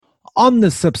On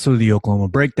this episode of the Oklahoma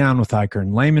Breakdown with Iker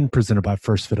and Lehman, presented by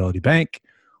First Fidelity Bank,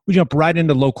 we jump right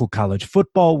into local college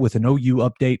football with an OU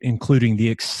update, including the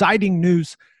exciting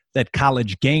news that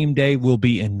College Game Day will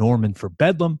be in Norman for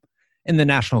Bedlam. In the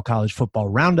National College Football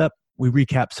Roundup, we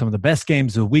recap some of the best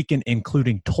games of the weekend,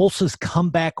 including Tulsa's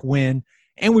comeback win,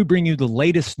 and we bring you the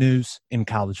latest news in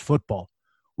college football.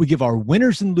 We give our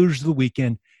winners and losers of the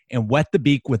weekend and wet the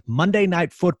beak with Monday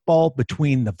Night Football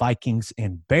between the Vikings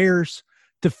and Bears.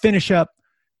 To finish up,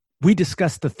 we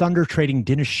discuss the Thunder trading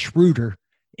Dennis Schröder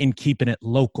and keeping it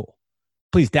local.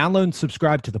 Please download and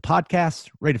subscribe to the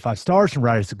podcast, rate it 5 stars, and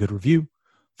write us a good review.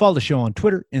 Follow the show on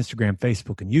Twitter, Instagram,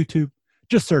 Facebook, and YouTube.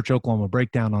 Just search Oklahoma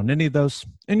Breakdown on any of those,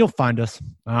 and you'll find us.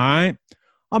 All right?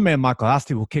 Our man Michael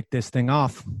Asti will kick this thing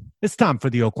off. It's time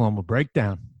for the Oklahoma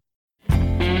Breakdown.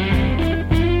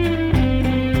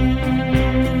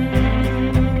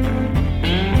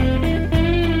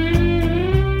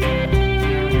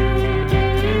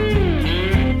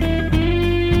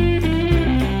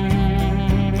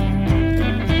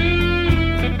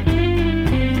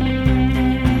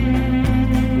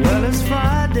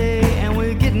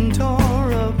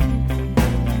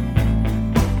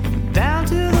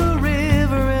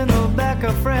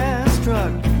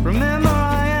 Remember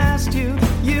I asked you,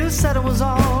 you said it was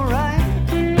all right.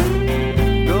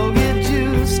 Go get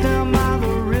juice down by the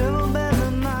riverbed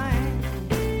tonight.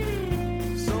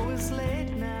 So it's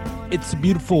late now. It's a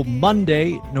beautiful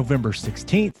Monday, November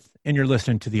 16th, and you're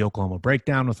listening to the Oklahoma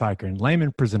Breakdown with Iker and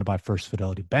Lehman, presented by First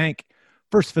Fidelity Bank.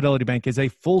 First Fidelity Bank is a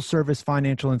full-service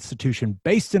financial institution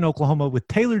based in Oklahoma with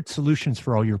tailored solutions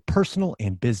for all your personal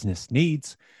and business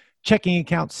needs. Checking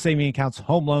accounts, saving accounts,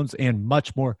 home loans, and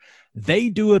much more. They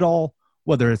do it all,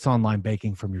 whether it's online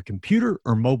banking from your computer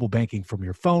or mobile banking from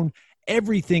your phone.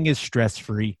 Everything is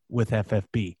stress-free with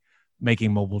FFB.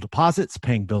 Making mobile deposits,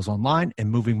 paying bills online,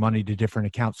 and moving money to different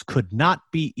accounts could not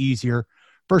be easier.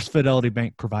 First Fidelity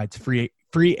Bank provides free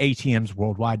ATMs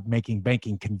worldwide, making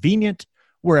banking convenient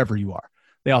wherever you are.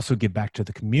 They also give back to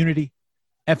the community.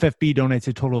 FFB donates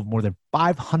a total of more than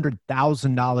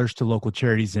 $500,000 to local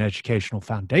charities and educational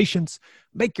foundations.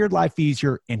 Make your life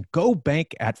easier and go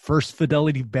bank at First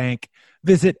Fidelity Bank.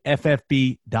 Visit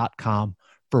ffb.com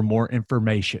for more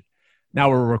information.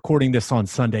 Now we're recording this on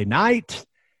Sunday night.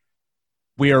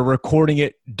 We are recording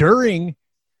it during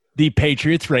the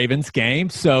Patriots-Ravens game.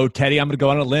 So, Teddy, I'm going to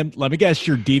go on a limb. Let me guess,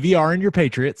 your DVR and your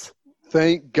Patriots.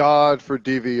 Thank God for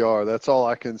DVR. That's all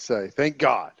I can say. Thank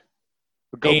God.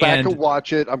 Go back and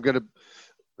watch it. I'm going to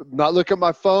not look at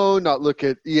my phone, not look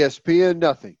at ESPN,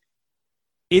 nothing.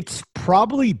 It's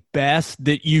probably best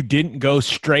that you didn't go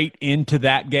straight into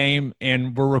that game,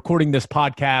 and we're recording this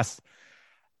podcast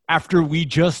after we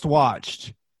just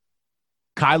watched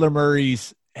Kyler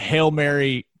Murray's Hail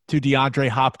Mary to DeAndre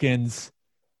Hopkins.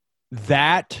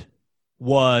 That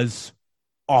was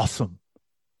awesome.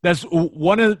 That's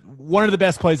one of the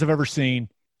best plays I've ever seen.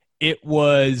 It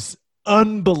was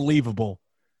unbelievable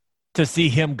to see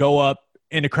him go up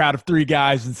in a crowd of 3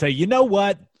 guys and say, you know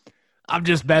what? I'm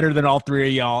just better than all 3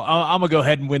 of y'all. I'm going to go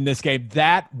ahead and win this game.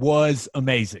 That was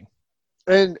amazing.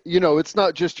 And, it's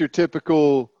not just your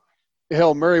typical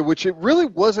Hail Mary, which it really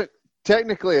wasn't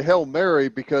technically a Hail Mary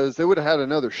because they would have had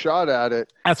another shot at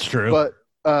it. That's true. But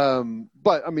I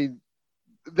mean,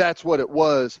 that's what it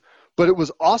was. But it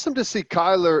was awesome to see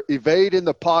Kyler evade in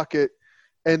the pocket.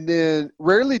 And then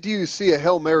rarely do you see a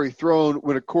Hail Mary thrown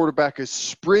when a quarterback is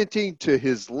sprinting to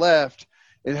his left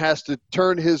and has to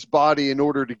turn his body in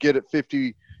order to get it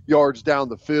 50 yards down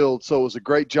the field. So it was a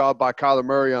great job by Kyler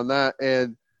Murray on that.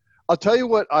 And I'll tell you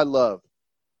what I love.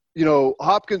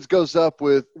 Hopkins goes up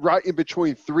with right in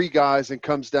between 3 guys and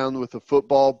comes down with the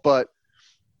football. But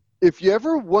if you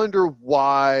ever wonder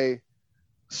why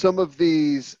some of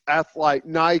these athletes,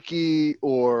 Nike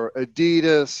or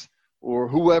Adidas – or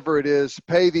whoever it is,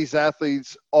 pay these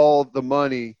athletes all the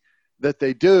money that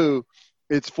they do,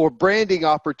 it's for branding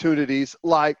opportunities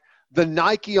like the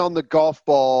Nike on the golf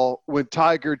ball when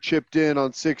Tiger chipped in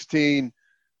on 16,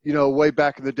 way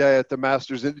back in the day at the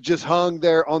Masters. It just hung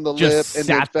there on the lip and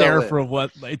sat then there in. for what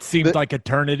it seemed like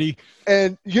eternity.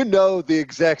 And the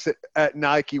execs at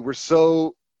Nike were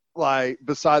so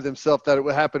beside themselves that it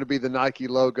would happen to be the Nike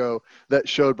logo that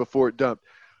showed before it dumped.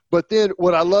 But then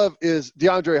what I love is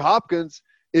DeAndre Hopkins,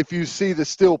 if you see the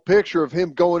still picture of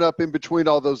him going up in between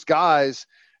all those guys,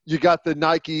 you got the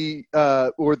Nike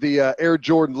or the Air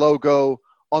Jordan logo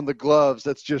on the gloves.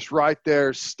 That's just right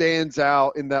there, stands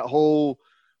out in that whole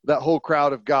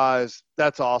crowd of guys.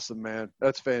 That's awesome, man.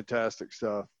 That's fantastic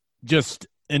stuff. Just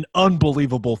an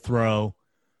unbelievable throw,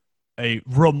 a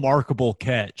remarkable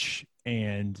catch,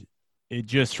 and it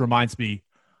just reminds me,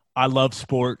 I love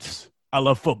sports. I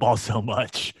love football so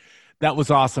much. That was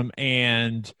awesome.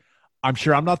 And I'm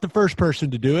sure I'm not the first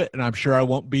person to do it, and I'm sure I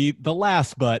won't be the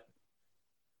last, but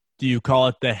do you call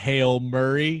it the Hail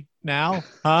Murray now?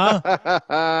 Huh?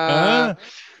 Huh?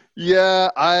 Yeah,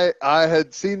 I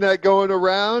had seen that going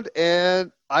around,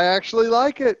 and I actually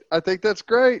like it. I think that's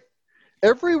great.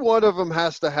 Every one of them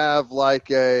has to have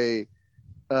like a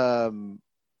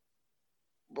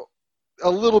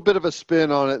little bit of a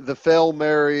spin on it. The Hail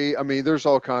Mary. I mean, there's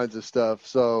all kinds of stuff.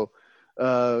 So,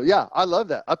 yeah, I love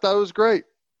that. I thought it was great.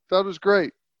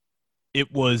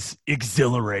 It was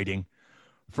exhilarating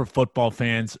for football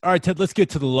fans. All right, Ted, let's get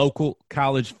to the local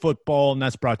college football, and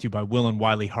that's brought to you by Will and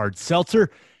Wiley Hard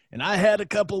Seltzer. And I had a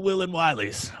couple Will and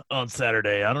Wileys on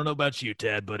Saturday. I don't know about you,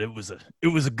 Ted, but it was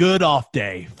a good off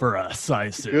day for us, I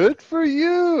assume. Good for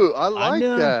you. I like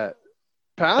that.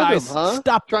 Pound them, huh?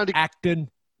 Stop acting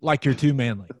like you're too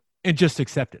manly and just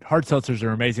accept it. Hard seltzers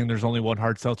are amazing. There's only one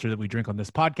hard seltzer that we drink on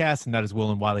this podcast, and that is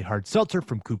Will and Wiley Hard Seltzer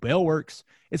from Coop Ale Works.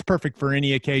 It's perfect for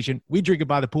any occasion. We drink it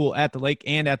by the pool, at the lake,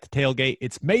 and at the tailgate.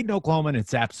 It's made in Oklahoma, and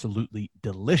it's absolutely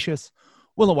delicious.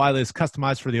 Will and Wiley is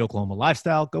customized for the Oklahoma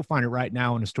lifestyle. Go find it right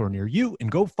now in a store near you,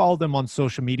 and go follow them on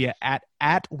social media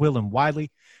at Will and Wiley.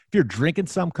 If you're drinking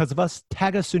some because of us,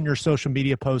 tag us in your social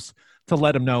media posts to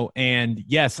let them know. And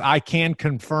yes, I can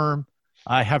confirm,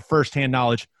 I have firsthand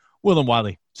knowledge, Will and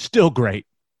Wiley, still great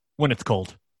when it's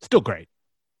cold. Still great.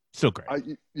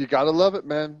 You got to love it,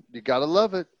 man. You got to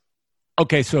love it.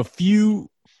 Okay, so a few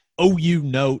OU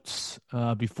notes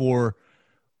before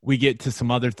we get to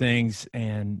some other things.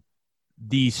 And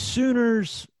the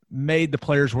Sooners made the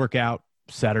players work out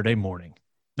Saturday morning.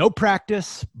 No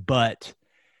practice, but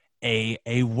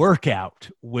a workout,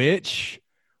 which,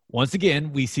 once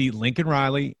again, we see Lincoln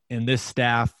Riley and this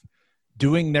staff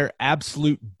doing their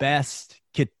absolute best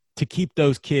to keep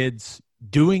those kids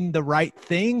doing the right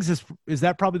things. Is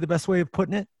that probably the best way of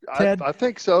putting it, Ted? I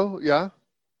think so, yeah.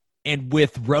 And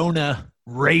with Rona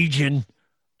raging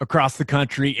across the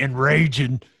country and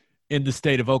raging in the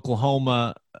state of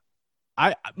Oklahoma,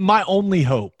 my only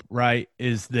hope, right,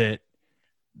 is that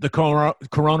the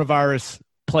coronavirus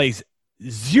plays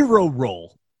zero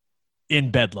role in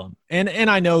Bedlam. And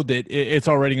I know that it's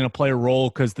already going to play a role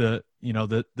because the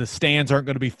stands aren't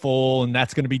going to be full, and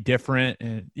that's going to be different.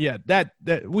 And yeah, that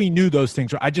we knew those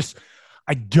things.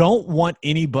 I don't want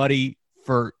anybody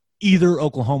for either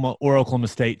Oklahoma or Oklahoma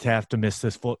State to have to miss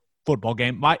this football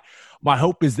game. My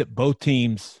hope is that both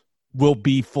teams will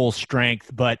be full strength,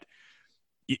 but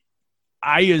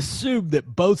I assume that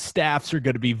both staffs are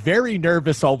going to be very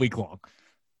nervous all week long.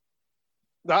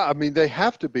 I mean, they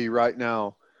have to be right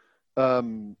now.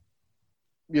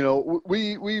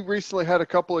 We recently had a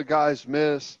couple of guys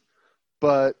miss,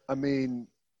 but I mean,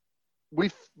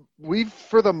 we've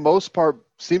for the most part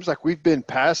seems like we've been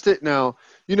past it. Now,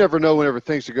 you never know whenever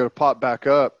things are going to pop back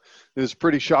up. It's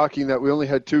pretty shocking that we only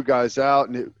had 2 guys out,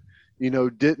 and it,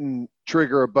 didn't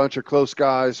trigger a bunch of close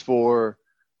guys for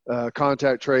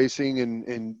contact tracing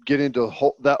and get into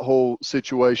that whole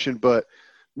situation. But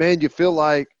man, you feel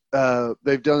like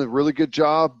they've done a really good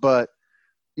job, but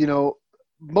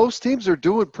most teams are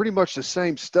doing pretty much the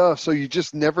same stuff. So you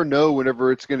just never know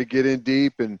whenever it's going to get in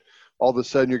deep, and all of a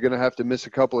sudden you're going to have to miss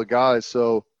a couple of guys.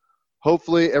 So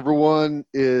hopefully everyone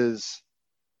is,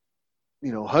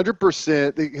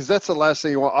 100%, because that's the last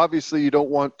thing you want. Obviously you don't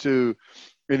want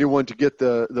anyone to get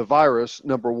the virus,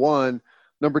 number one.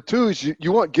 Number two is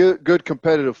you want good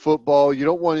competitive football. You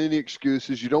don't want any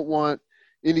excuses. You don't want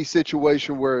any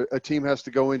situation where a team has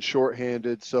to go in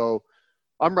shorthanded. So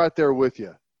I'm right there with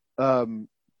you.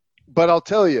 But I'll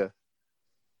tell you,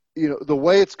 the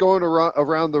way it's going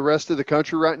around the rest of the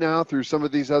country right now through some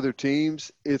of these other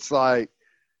teams, it's like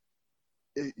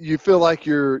you feel like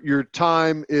your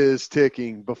time is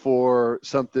ticking before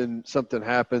something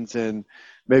happens and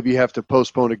maybe you have to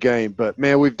postpone a game. But,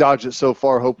 man, we've dodged it so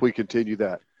far. Hope we continue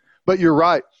that. But you're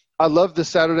right. I love the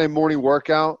Saturday morning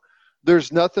workout.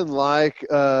 There's nothing like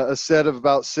a set of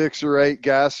about 6 or 8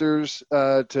 gassers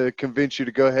to convince you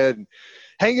to go ahead and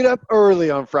hang it up early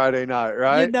on Friday night,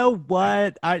 right? You know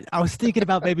what? I was thinking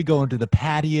about maybe going to the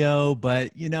patio,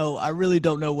 but, I really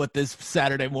don't know what this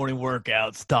Saturday morning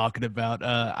workout's talking about.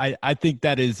 I think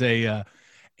that is a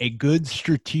good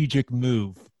strategic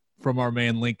move from our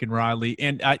man Lincoln Riley.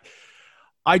 And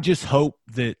I just hope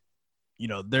that,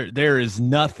 there is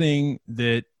nothing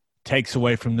that takes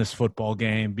away from this football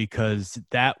game, because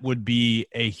that would be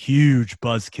a huge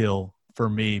buzzkill for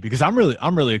me, because I'm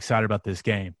really excited about this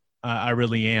game. I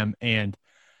really am. And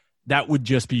that would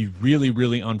just be really,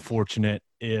 really unfortunate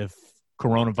if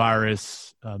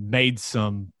coronavirus made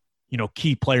some,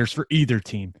 key players for either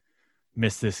team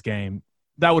miss this game.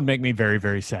 That would make me very,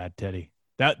 very sad, Teddy.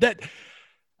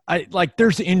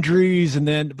 There's injuries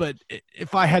but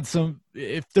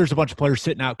if there's a bunch of players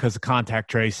sitting out because of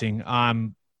contact tracing,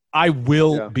 I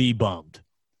will be bummed.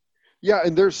 Yeah.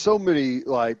 And there's so many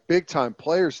like big time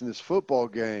players in this football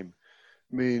game.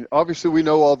 I mean, obviously we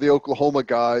know all the Oklahoma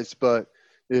guys, but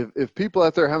if people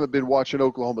out there haven't been watching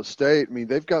Oklahoma State, I mean,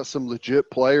 they've got some legit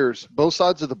players, both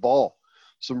sides of the ball,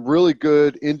 some really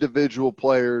good individual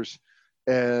players.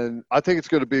 And I think it's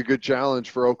going to be a good challenge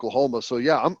for Oklahoma. So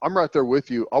yeah, I'm right there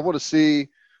with you. I want to see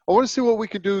what we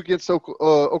can do against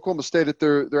Oklahoma State at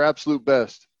their absolute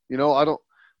best. You know, I don't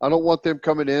want them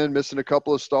coming in missing a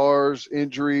couple of stars,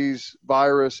 injuries,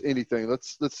 virus, anything.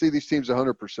 Let's see these teams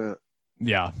 100%.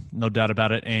 Yeah, no doubt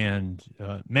about it. And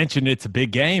mentioned it's a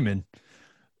big game, and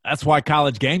that's why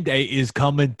College Game Day is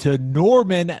coming to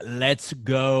Norman. Let's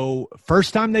go.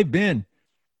 First time they've been,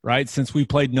 right, since we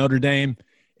played Notre Dame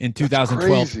in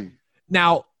 2012. That's crazy.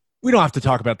 Now, we don't have to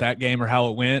talk about that game or how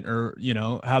it went or, you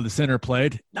know, how the center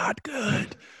played. Not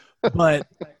good. But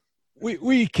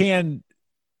we can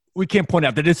point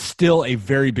out that it's still a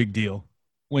very big deal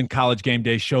when College Game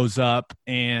Day shows up,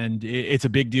 and it's a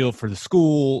big deal for the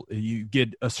school. You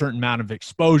get a certain amount of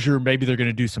exposure. Maybe they're going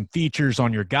to do some features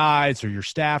on your guys or your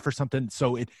staff or something.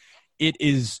 So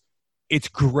it's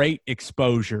great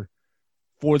exposure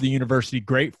for the university,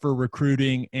 great for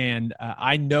recruiting. And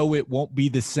I know it won't be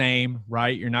the same,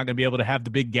 right? You're not going to be able to have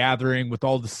the big gathering with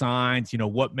all the signs, you know,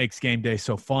 what makes game day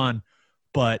so fun,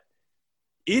 but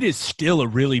it is still a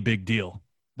really big deal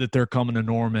that they're coming to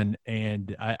Norman.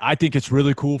 And I think it's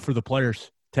really cool for the players.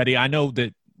 Teddy, I know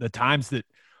that the times that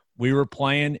we were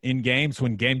playing in games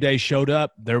when game day showed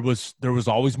up, there was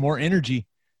always more energy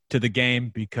to the game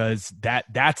because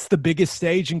that's the biggest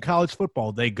stage in college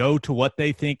football. They go to what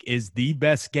they think is the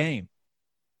best game.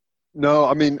 No,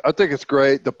 I mean, I think it's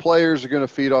great. The players are going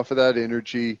to feed off of that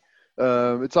energy.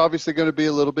 It's obviously going to be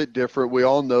a little bit different. We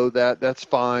all know that. That's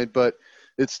fine, but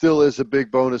it still is a big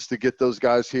bonus to get those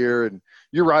guys here. And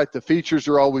you're right, the features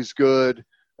are always good.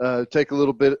 Take a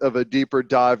little bit of a deeper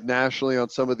dive nationally on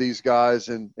some of these guys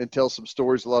and tell some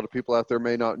stories a lot of people out there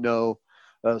may not know.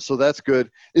 So that's good.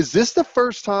 Is this the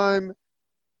first time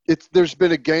there's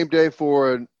been a game day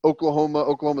for an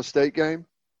Oklahoma State game?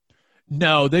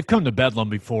 No, they've come to Bedlam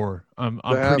before. I'm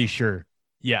pretty sure.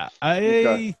 Yeah,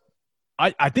 I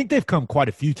think they've come quite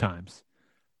a few times.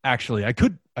 Actually, I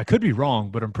could be wrong,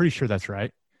 but I'm pretty sure that's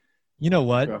right. You know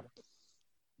what? Yeah.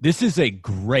 This is a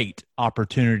great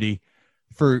opportunity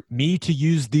for me to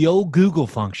use the old Google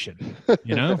function,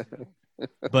 you know?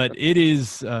 But it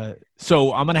is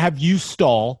so I'm going to have you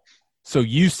stall. So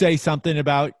you say something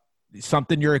about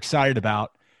something you're excited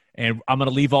about, and I'm going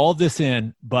to leave all of this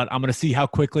in, but I'm going to see how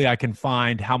quickly I can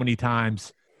find how many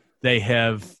times they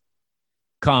have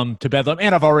come to Bedlam.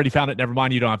 And I've already found it. Never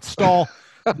mind. You don't have to stall.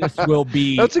 This will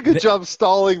be – That's a good job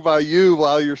stalling by you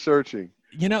while you're searching.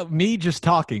 You know, me just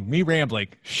talking, me rambling,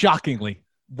 shockingly,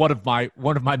 one of my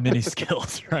many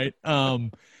skills, right?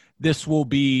 This will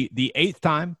be the 8th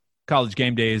time College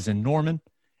Game Day is in Norman,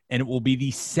 and it will be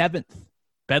the 7th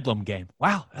Bedlam game.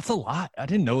 Wow, that's a lot. I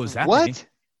didn't know it was that many.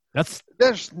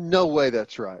 There's no way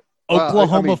that's right.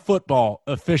 Oklahoma football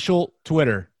official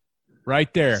Twitter,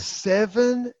 right there.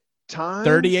 7 times.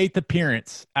 38th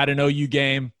appearance at an OU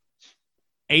game,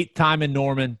 8th time in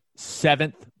Norman,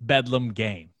 7th Bedlam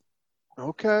game.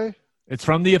 Okay. It's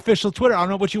from the official Twitter. I don't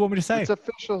know what you want me to say. It's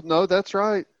official. No, that's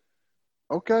right.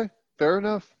 Okay, fair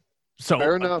enough. So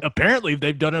apparently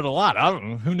they've done it a lot. I don't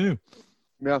know. Who knew?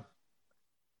 Yeah.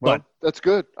 Well, that's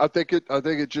good. I think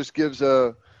it just gives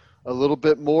a little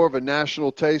bit more of a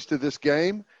national taste of this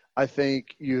game. I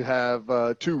think you have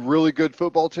 2 really good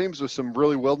football teams with some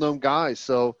really well-known guys.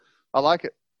 So I like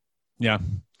it. Yeah.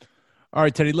 All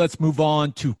right, Teddy, let's move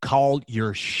on to Call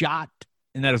Your Shot.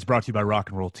 And that is brought to you by Rock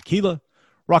and Roll Tequila.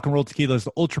 Rock and Roll Tequila is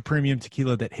the ultra-premium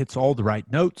tequila that hits all the right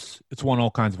notes. It's won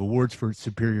all kinds of awards for its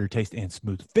superior taste and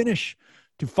smooth finish.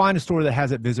 To find a store that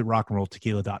has it, visit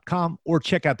rockandrolltequila.com or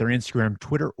check out their Instagram,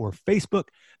 Twitter, or Facebook.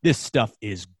 This stuff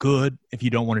is good. If you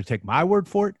don't want to take my word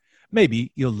for it,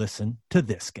 maybe you'll listen to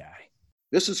this guy.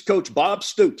 This is Coach Bob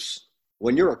Stoops.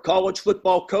 When you're a college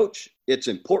football coach, it's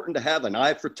important to have an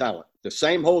eye for talent. The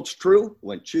same holds true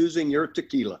when choosing your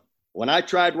tequila. When I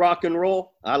tried Rock and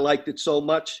Roll, I liked it so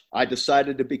much, I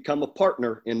decided to become a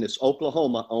partner in this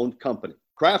Oklahoma-owned company.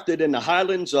 Crafted in the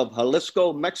highlands of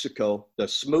Jalisco, Mexico, the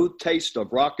smooth taste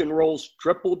of Rock and Roll's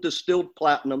triple distilled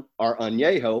platinum, or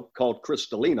añejo, called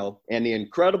Cristalino, and the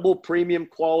incredible premium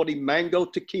quality mango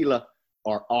tequila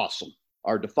are awesome.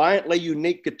 Our defiantly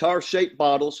unique guitar-shaped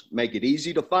bottles make it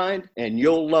easy to find, and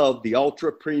you'll love the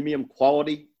ultra-premium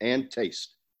quality and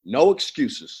taste. No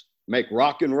excuses. Make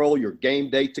rock and roll your game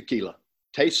day tequila.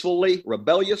 Tastefully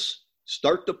rebellious,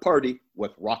 start the party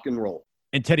with rock and roll.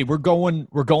 And Teddy, we're going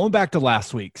back to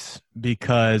last week's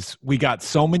because we got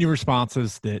so many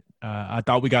responses that I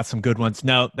thought we got some good ones.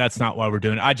 No, that's not why we're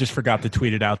doing it. I just forgot to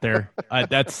tweet it out there.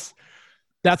 That's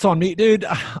on me, dude.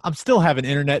 I'm still having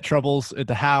internet troubles at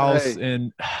the house,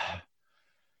 and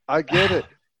I get it.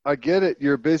 I get it.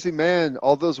 You're a busy man.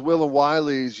 All those Will and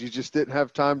Wileys, you just didn't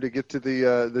have time to get to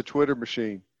the Twitter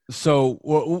machine. So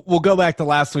we'll go back to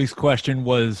last week's question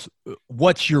was,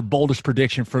 what's your boldest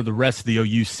prediction for the rest of the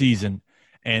OU season?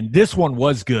 And this one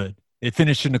was good. It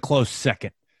finished in a close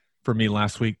second for me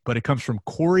last week, but it comes from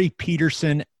Corey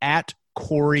Peterson at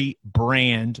Corey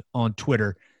Brand on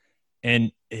Twitter.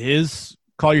 And his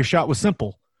call your shot was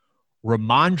simple.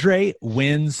 Ramondre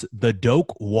wins the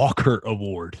Doak Walker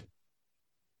Award.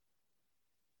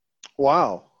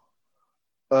 Wow.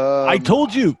 I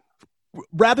told you,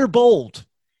 rather bold.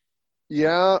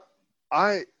 Yeah,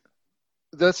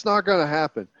 that's not going to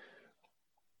happen.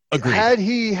 Agreed. Had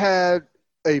he had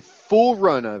a full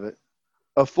run of it,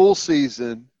 a full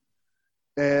season,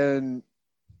 and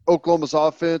Oklahoma's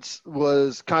offense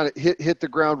was kind of hit the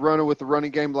ground running with the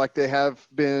running game like they have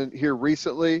been here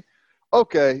recently,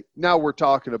 okay, now we're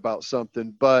talking about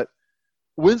something. But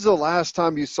when's the last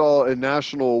time you saw a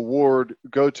national award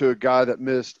go to a guy that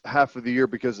missed half of the year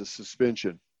because of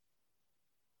suspension?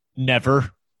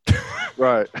 Never.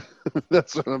 Right.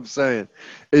 That's what I'm saying.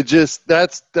 It just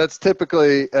that's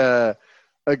typically a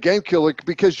game killer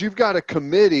because you've got a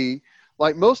committee.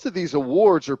 Like most of these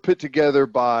awards are put together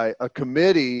by a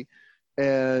committee,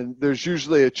 and there's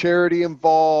usually a charity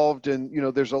involved, and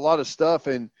there's a lot of stuff,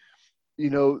 and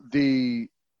the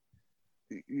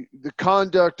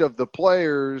conduct of the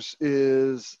players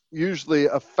is usually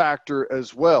a factor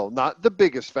as well. Not the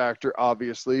biggest factor,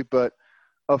 obviously, but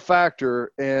a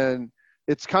factor. And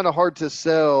it's kind of hard to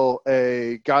sell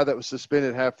a guy that was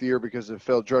suspended half the year because of a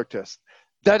failed drug test.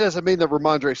 That doesn't mean that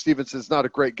Ramondre Stevenson's not a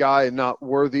great guy and not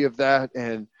worthy of that.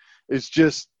 And it's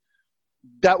just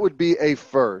that would be a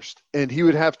first. And he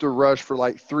would have to rush for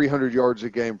like 300 yards a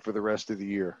game for the rest of the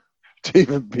year to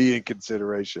even be in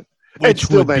consideration. Which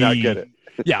still would may be, not get it.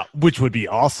 Yeah, which would be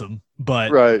awesome.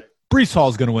 But Right. Breece Hall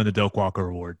is going to win the Doak Walker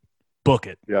Award. Book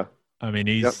it. Yeah. I mean,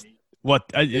 he's what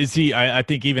is he? I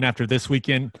think even after this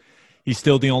weekend, he's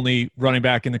still the only running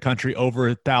back in the country over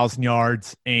 1,000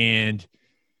 yards, and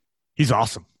he's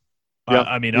awesome. Yeah.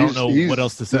 I mean, I don't know what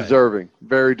else to say. Deserving,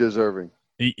 very deserving.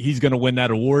 He's going to win that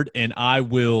award, and I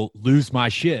will lose my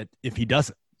shit if he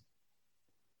doesn't.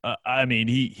 I mean,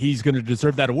 he's going to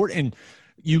deserve that award. And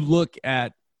you look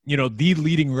at, the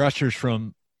leading rushers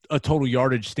from a total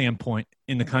yardage standpoint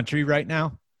in the country right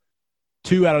now,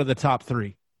 2 out of the top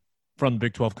 3 from the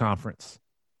Big 12 Conference.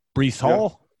 Breece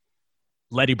Hall,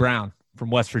 Letty Brown from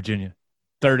West Virginia,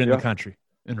 3rd in the country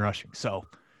in rushing. So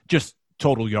just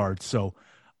total yards. So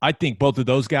I think both of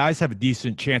those guys have a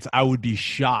decent chance. I would be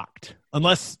shocked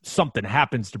unless something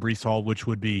happens to Breece Hall, which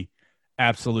would be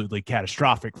absolutely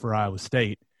catastrophic for Iowa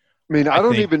State. I mean, I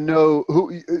don't even know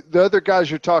who the other guys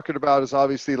you're talking about is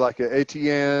obviously like an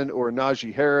Etienne or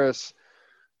Najee Harris.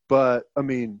 But, I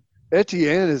mean,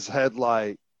 Etienne has had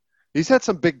he's had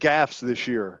some big gaffes this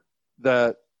year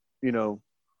that,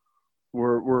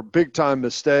 were big-time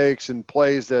mistakes and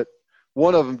plays that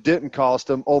one of them didn't cost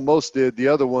him, almost did. The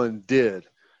other one did.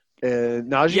 And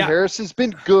Najee Harris has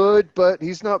been good, but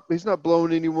he's not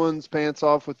blowing anyone's pants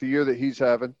off with the year that he's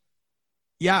having.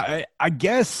 Yeah, I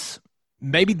guess –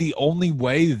 maybe the only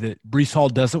way that Breece Hall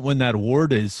doesn't win that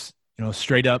award is,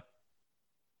 straight up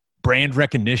brand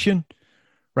recognition,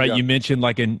 right? Yeah. You mentioned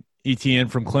like an Etienne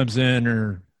from Clemson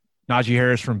or Najee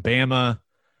Harris from Bama,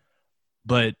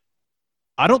 but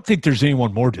I don't think there's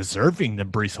anyone more deserving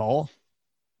than Breece Hall.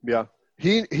 Yeah.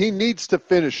 He needs to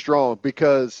finish strong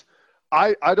because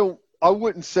I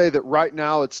wouldn't say that right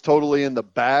now it's totally in the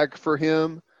bag for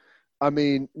him. I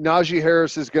mean, Najee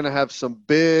Harris is going to have some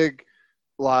big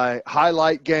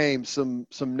highlight games, some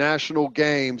national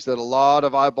games that a lot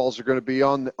of eyeballs are going to be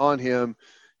on him.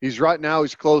 He's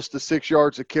close to 6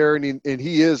 yards a carry, and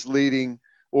he is leading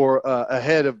or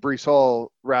ahead of Breece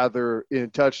Hall rather in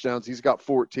touchdowns. He's got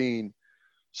 14.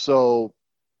 So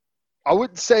I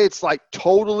wouldn't say it's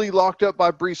totally locked up by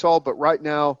Breece Hall, but right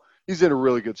now he's in a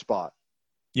really good spot.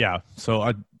 Yeah.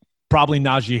 So probably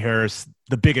Najee Harris,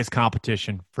 the biggest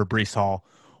competition for Breece Hall.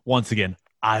 Once again,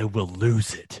 I will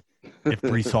lose it if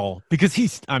Breece Hall, because he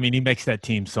makes that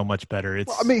team so much better.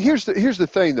 Here's the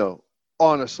thing though,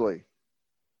 honestly,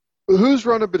 who's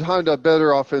running behind a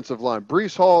better offensive line,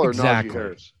 Breece Hall or Najee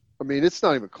Harris? I mean, it's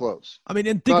not even close. I mean,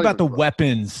 and think about the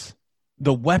weapons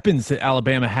the weapons that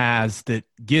Alabama has that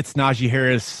gets Najee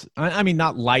Harris, I mean,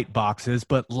 not light boxes,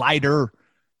 but lighter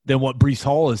than what Breece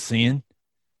Hall is seeing.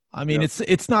 I mean,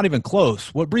 it's not even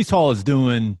close. What Breece Hall is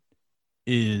doing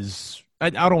is,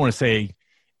 I don't want to say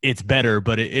it's better,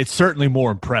 but it's certainly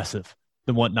more impressive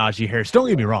than what Najee Harris. Don't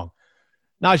get me wrong.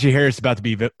 Najee Harris is about to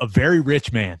be a very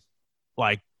rich man.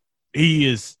 Like,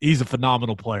 he's a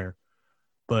phenomenal player.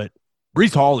 But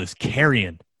Breece Hall is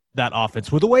carrying that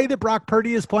offense with the way that Brock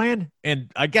Purdy is playing.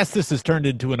 And I guess this has turned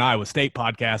into an Iowa State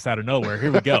podcast out of nowhere.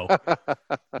 Here we go.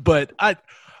 But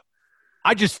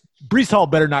Breece Hall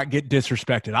better not get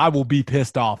disrespected. I will be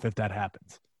pissed off if that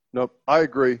happens. Nope. I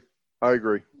agree. All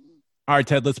right,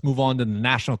 Ted, let's move on to the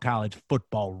National College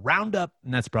Football Roundup,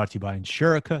 and that's brought to you by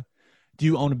Insurica. Do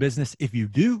you own a business? If you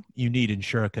do, you need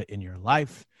Insurica in your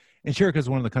life. Insurica is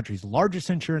one of the country's largest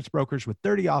insurance brokers with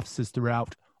 30 offices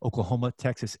throughout Oklahoma,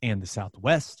 Texas, and the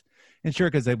Southwest.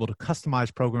 Insurica is able to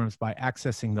customize programs by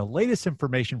accessing the latest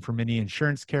information from many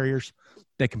insurance carriers.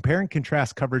 They compare and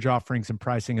contrast coverage offerings and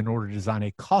pricing in order to design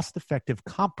a cost-effective,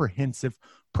 comprehensive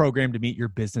program to meet your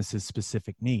business's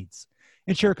specific needs.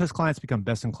 Insurica's clients become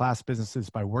best-in-class businesses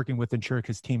by working with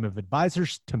Insurica's team of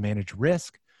advisors to manage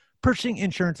risk. Purchasing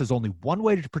insurance is only one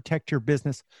way to protect your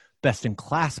business.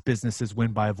 Best-in-class businesses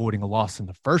win by avoiding a loss in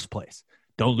the first place.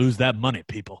 Don't lose that money,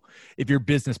 people. If your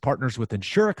business partners with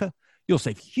Insurica, you'll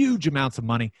save huge amounts of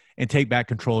money and take back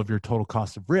control of your total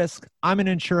cost of risk. I'm an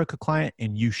Insurica client,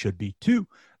 and you should be too.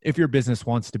 If your business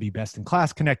wants to be best in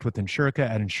class, connect with Insurica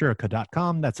at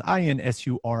insurica.com. That's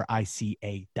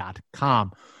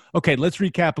INSURICA.com. Okay, let's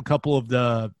recap a couple of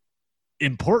the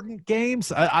important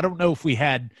games. I don't know if we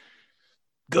had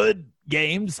good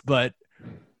games, but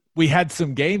we had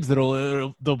some games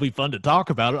they'll be fun to talk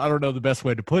about. I don't know the best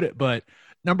way to put it, but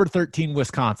number 13,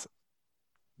 Wisconsin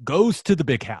goes to the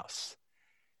big house.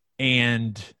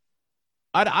 And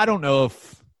I don't know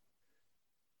if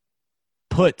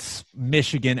puts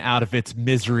Michigan out of its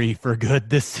misery for good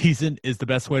this season is the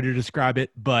best way to describe it,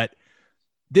 but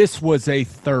this was a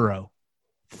thorough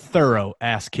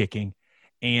ass kicking,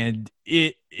 and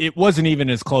it wasn't even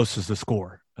as close as the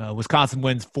score. Wisconsin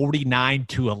wins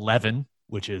 49-11,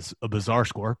 which is a bizarre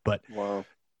score, but wow.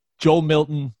 Joel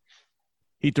Milton,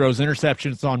 he throws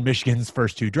interceptions on Michigan's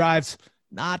first two drives.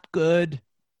 Not good.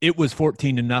 It was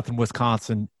 14-0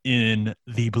 Wisconsin in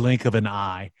the blink of an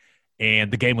eye, and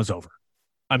the game was over.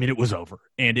 I mean, it was over,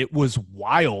 and it was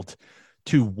wild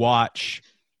to watch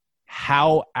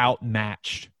how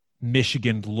outmatched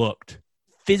Michigan looked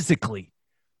physically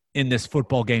in this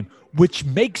football game, which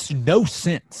makes no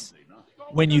sense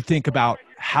when you think about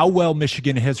how well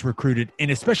Michigan has recruited, and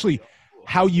especially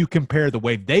how you compare the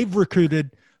way they've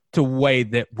recruited to the way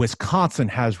that Wisconsin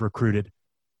has recruited.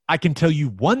 I can tell you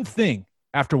one thing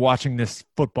after watching this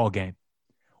football game.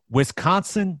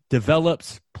 Wisconsin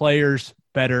develops players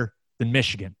better than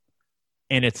Michigan,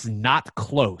 and it's not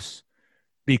close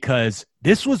because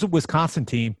this was a Wisconsin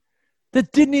team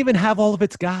that didn't even have all of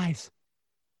its guys.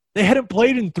 They hadn't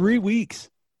played in 3 weeks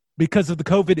because of the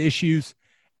COVID issues,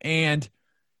 and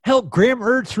hell, Graham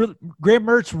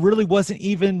Mertz really wasn't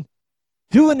even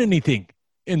doing anything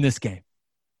in this game.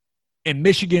 And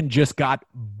Michigan just got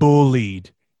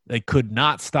bullied. They could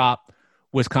not stop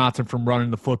Wisconsin from running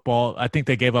the football. I think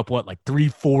they gave up,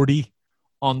 340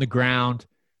 on the ground.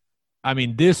 I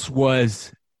mean, this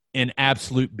was an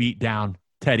absolute beatdown,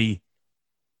 Teddy,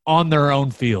 on their own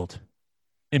field.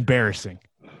 Embarrassing.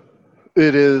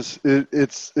 It is.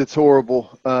 It's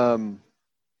horrible.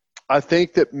 I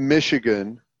think that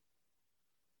Michigan,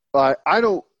 I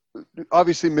don't –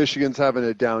 obviously Michigan's having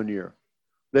a down year.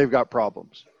 They've got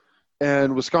problems.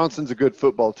 And Wisconsin's a good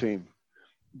football team.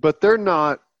 But they're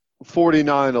not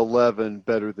 49-11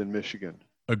 better than Michigan.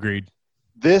 Agreed.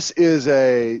 This is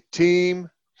a team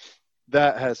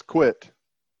that has quit,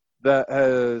 that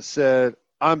has said,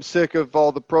 I'm sick of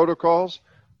all the protocols.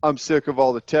 I'm sick of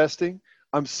all the testing.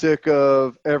 I'm sick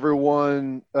of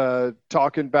everyone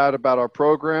talking bad about our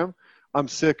program. I'm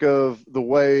sick of the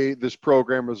way this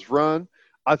program is run.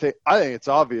 I think it's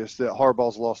obvious that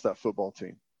Harbaugh's lost that football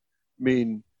team. I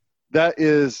mean,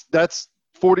 that's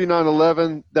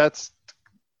 49-11.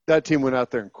 That team went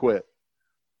out there and quit.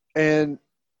 And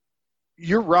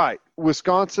you're right.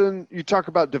 Wisconsin, you talk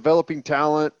about developing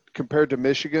talent compared to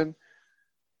Michigan.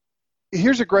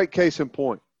 Here's a great case in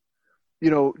point. You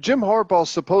know, Jim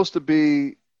Harbaugh's supposed to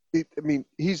be –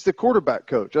 he's the quarterback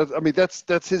coach. I mean,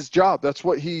 that's his job. That's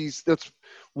what he's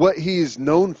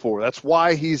known for. That's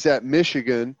why he's at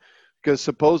Michigan, because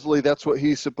supposedly that's what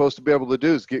he's supposed to be able to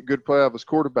do is get good play out of his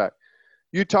quarterback.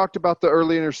 You talked about the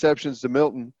early interceptions to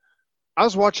Milton. I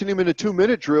was watching him in a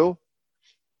 2-minute drill.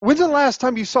 When's the last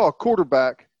time you saw a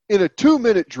quarterback in a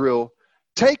 2-minute drill,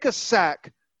 take a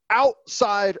sack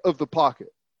outside of the pocket.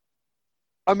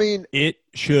 I mean, it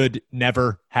should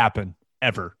never happen,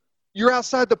 ever. You're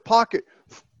outside the pocket.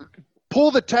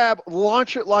 Pull the tab,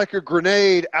 launch it like a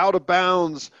grenade out of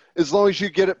bounds as long as you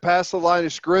get it past the line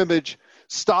of scrimmage.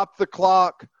 Stop the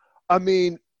clock. I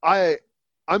mean,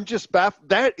 I'm just baffled.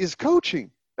 That is coaching.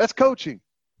 That's coaching.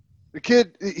 The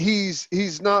kid,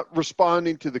 he's not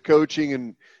responding to the coaching,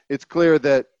 and it's clear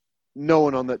that no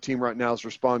one on that team right now is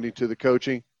responding to the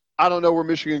coaching. I don't know where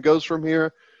Michigan goes from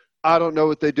here. I don't know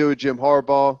what they do with Jim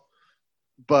Harbaugh,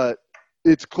 but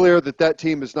it's clear that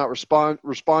team is not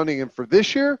responding. And for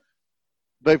this year,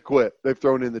 they've quit. They've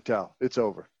thrown in the towel. It's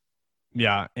over.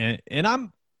 Yeah, and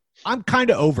I'm kind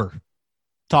of over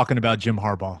talking about Jim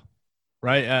Harbaugh,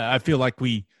 right? I feel like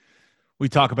we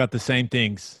talk about the same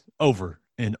things over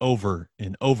and over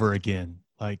and over again.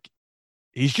 Like,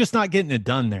 he's just not getting it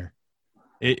done there.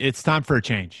 It's time for a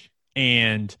change.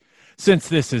 And since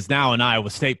this is now an Iowa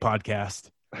State podcast,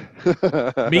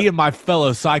 me and my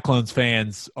fellow Cyclones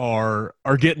fans are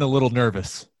getting a little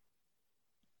nervous.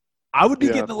 I would be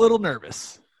getting a little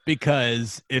nervous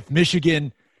because if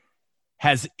Michigan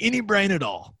has any brain at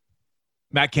all,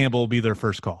 Matt Campbell will be their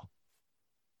first call.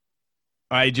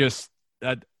 I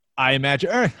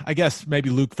imagine, I guess maybe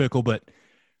Luke Fickell, but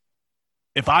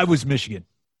if I was Michigan,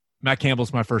 Matt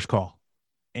Campbell's my first call.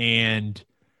 And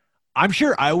I'm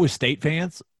sure Iowa State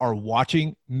fans are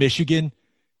watching Michigan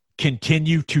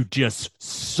continue to just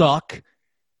suck,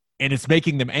 and it's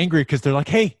making them angry because they're like,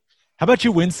 hey, how about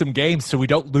you win some games so we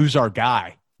don't lose our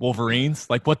guy, Wolverines?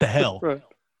 Like, what the hell?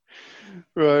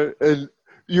 Right. And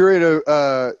you're in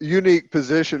a unique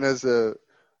position as a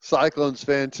Cyclones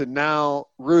fan to now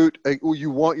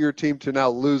you want your team to now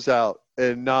lose out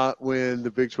and not win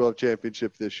the Big 12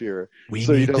 championship this year.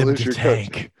 So you don't lose your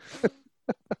tank.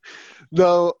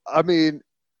 No, I mean,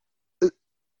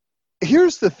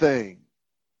 here's the thing.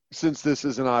 Since this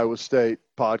is an Iowa State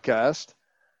podcast,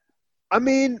 I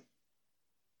mean,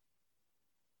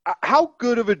 how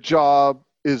good of a job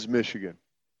is Michigan?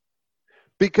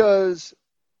 Because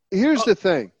here's the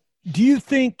thing. Do you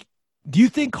think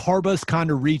Harbaugh's kind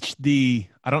of reached the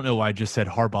 – I don't know why I just said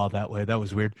Harbaugh that way. That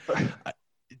was weird.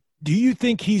 Do you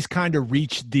think he's kind of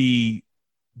reached the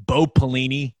Bo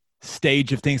Pelini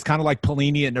stage of things, kind of like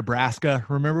Pelini at Nebraska?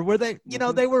 Remember where they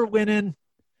were winning –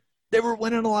 they were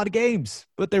winning a lot of games,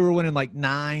 but they were winning like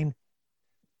 9.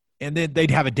 And then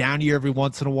they'd have a down year every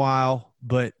once in a while.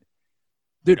 But,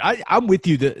 dude, I'm with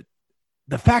you.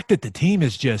 The fact that the team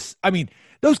is just – I mean,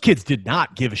 those kids did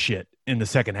not give a shit in the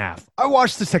second half. I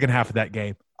watched the second half of that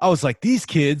game. I was like, these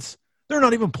kids, they're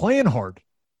not even playing hard.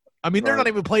 I mean, they're not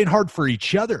even playing hard for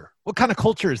each other. What kind of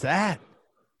culture is that?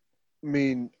 I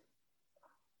mean,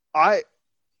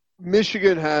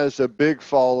 Michigan has a big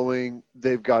following.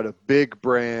 They've got a big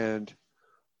brand,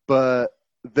 but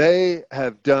they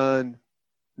have done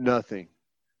nothing.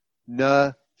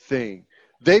 Nothing.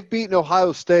 They've beaten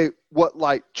Ohio State,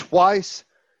 twice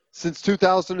since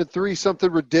 2003,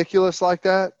 something ridiculous like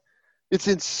that? It's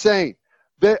insane.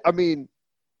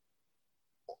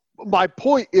 My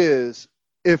point is,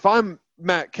 if I'm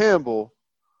Matt Campbell,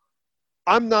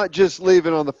 I'm not just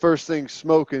leaving on the first thing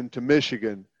smoking to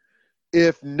Michigan.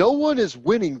 If no one is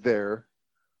winning there,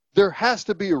 there has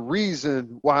to be a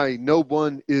reason why no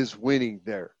one is winning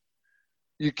there.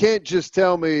 You can't just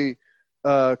tell me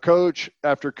coach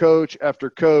after coach after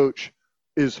coach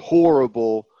is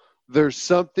horrible. There's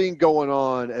something going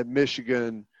on at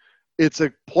Michigan. It's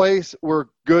a place where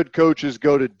good coaches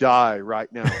go to die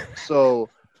right now. So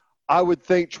I would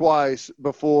think twice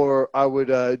before I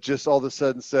would just all of a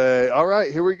sudden say, all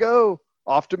right, here we go,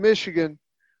 off to Michigan.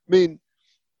 I mean,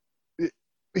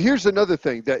 here's another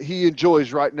thing that he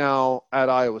enjoys right now at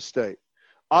Iowa State.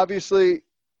 Obviously,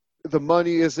 the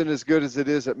money isn't as good as it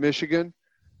is at Michigan,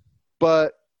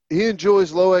 but he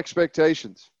enjoys low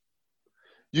expectations.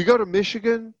 You go to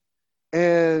Michigan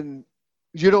and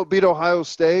you don't beat Ohio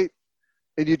State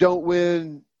and you don't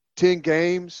win 10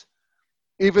 games,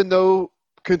 even though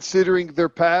considering their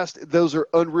past, those are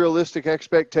unrealistic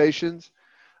expectations.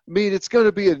 I mean, it's going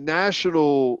to be a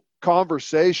national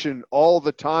conversation all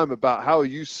the time about how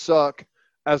you suck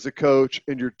as a coach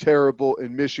and you're terrible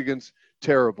and Michigan's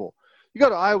terrible. You go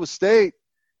to Iowa State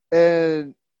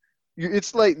and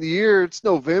it's late in the year, it's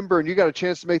November, and you got a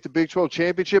chance to make the Big 12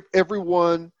 championship.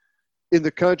 Everyone in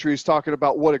the country is talking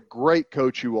about what a great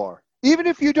coach you are. Even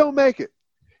if you don't make it.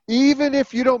 Even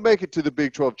if you don't make it to the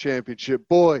Big 12 championship,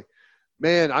 boy,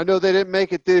 man, I know they didn't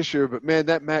make it this year, but, man,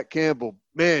 that Matt Campbell,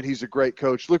 man, he's a great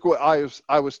coach. Look what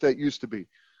Iowa State used to be.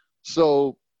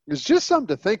 So it's just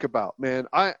something to think about, man.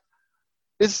 It's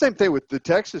the same thing with the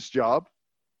Texas job.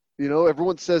 You know,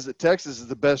 everyone says that Texas is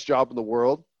the best job in the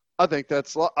world. I think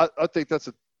that's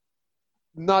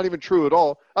not even true at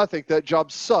all. I think that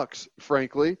job sucks,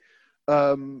 frankly.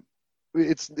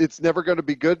 It's never going to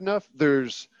be good enough.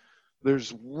 There's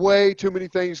way too many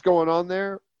things going on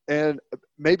there, and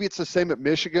maybe it's the same at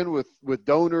Michigan with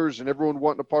donors and everyone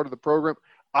wanting a part of the program.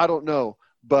 I don't know,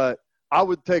 but I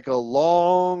would take a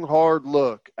long, hard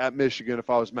look at Michigan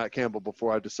if I was Matt Campbell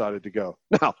before I decided to go.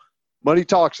 Now, money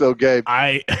talks, though, Gabe.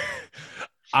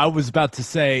 I was about to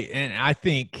say, and I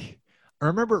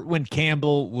remember when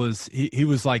Campbell was he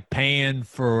was like paying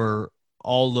for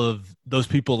all of those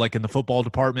people like in the football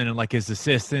department and like his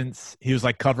assistants. He was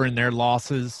like covering their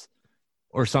losses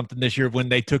or something this year when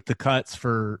they took the cuts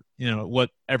for,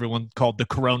 what everyone called the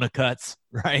Corona cuts,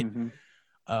 right? Mm-hmm.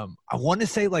 I want to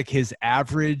say like his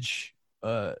average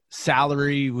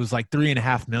salary was like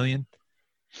 $3.5 million.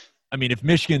 I mean, if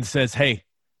Michigan says, "Hey,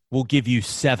 we'll give you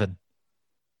 $7,"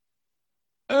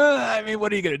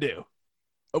 what are you going to do?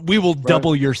 We will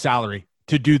double your salary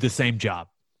to do the same job.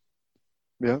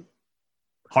 Yeah.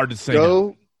 Hard to say.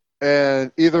 Go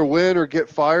and either win or get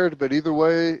fired, but either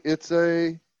way, it's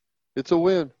a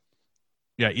win.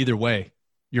 Yeah, either way,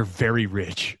 you're very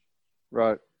rich.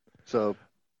 Right. So,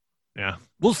 yeah,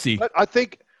 we'll see. But I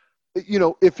think,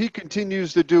 if he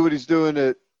continues to do what he's doing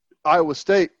at Iowa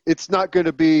State, it's not going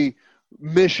to be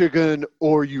Michigan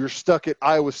or you're stuck at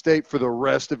Iowa State for the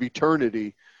rest of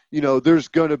eternity. There's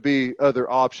going to be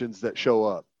other options that show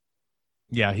up.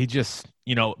 Yeah, he just,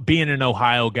 being an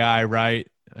Ohio guy, right?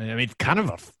 I mean, kind of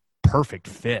a perfect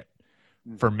fit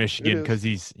for Michigan because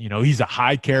he's a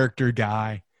high character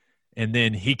guy, and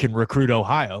then he can recruit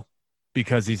Ohio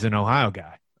because he's an Ohio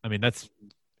guy. I mean, that's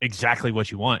exactly what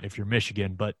you want if you're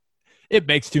Michigan, but it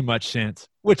makes too much sense,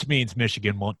 which means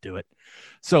Michigan won't do it.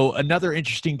 So another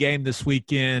interesting game this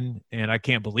weekend, and I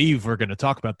can't believe we're going to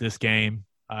talk about this game.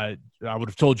 I would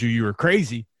have told you were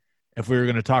crazy if we were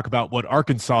going to talk about what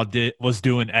Arkansas was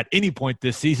doing at any point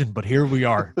this season, but here we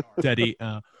are, Teddy.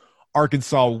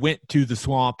 Arkansas went to the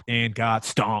Swamp and got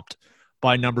stomped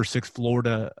by number 6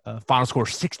 Florida. Final score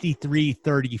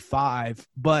 63-35,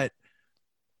 but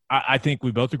I think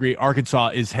we both agree Arkansas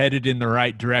is headed in the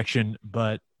right direction,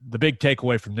 but the big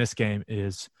takeaway from this game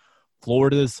is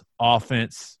Florida's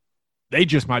offense, they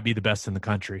just might be the best in the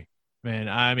country. Man,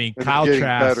 I mean, Kyle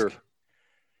Trask. Better.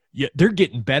 Yeah, they're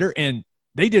getting better, and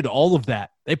they did all of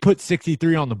that. They put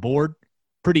 63 on the board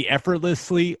pretty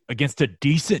effortlessly against a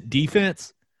decent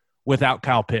defense without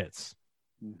Kyle Pitts.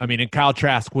 I mean, and Kyle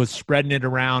Trask was spreading it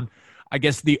around. I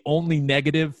guess the only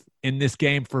negative in this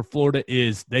game for Florida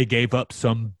is they gave up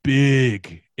some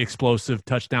big explosive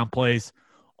touchdown plays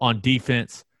on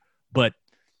defense. But,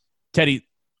 Teddy,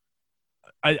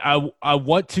 I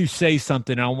want to say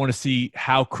something. I want to see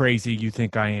how crazy you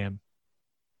think I am.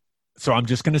 So I'm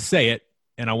just going to say it,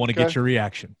 and I want to get your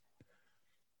reaction.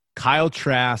 Kyle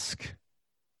Trask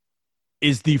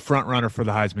is the front runner for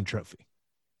the Heisman Trophy.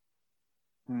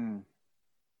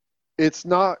 It's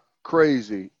not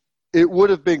crazy. It would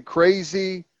have been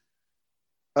crazy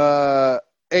 8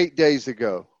 days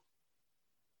ago,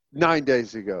 9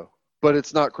 days ago, but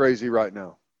it's not crazy right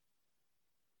now.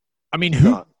 I mean,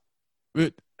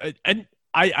 and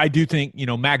I do think,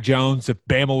 Mac Jones, if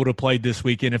Bama would have played this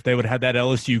weekend, if they would have had that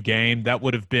LSU game, that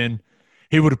would have been –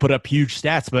 he would have put up huge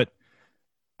stats. But,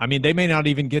 I mean, they may not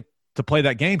even get to play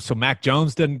that game. So Mac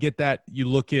Jones doesn't get that. You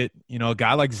look at, a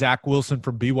guy like Zach Wilson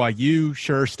from BYU,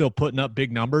 sure, still putting up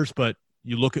big numbers, but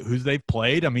you look at who they've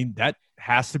played. I mean, that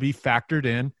has to be factored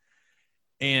in.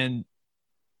 And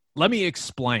let me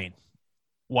explain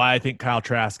why I think Kyle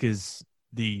Trask is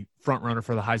the front runner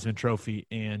for the Heisman Trophy.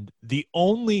 And the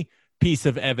only piece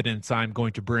of evidence I'm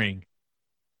going to bring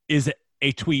is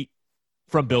a tweet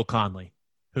from Bill Conley,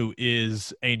 who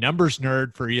is a numbers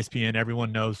nerd for ESPN.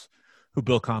 Everyone knows who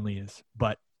Bill Conley is,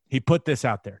 but he put this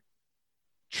out there.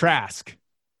 Trask,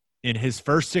 in his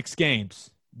first 6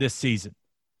 games this season,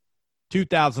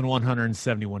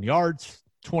 2,171 yards,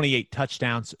 28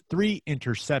 touchdowns, 3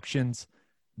 interceptions,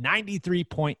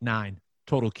 93.9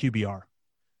 total QBR.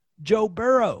 Joe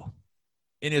Burrow,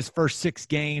 in his first 6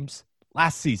 games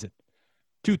last season,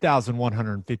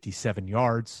 2,157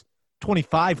 yards,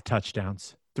 25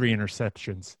 touchdowns, 3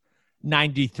 interceptions,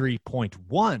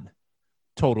 93.1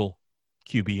 total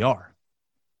QBR.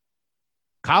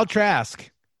 Kyle Trask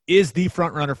is the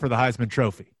front runner for the Heisman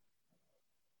Trophy.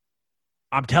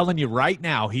 I'm telling you right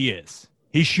now, he is.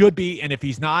 He should be, and if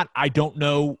he's not, I don't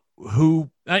know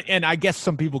who. And I guess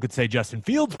some people could say Justin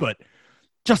Fields, but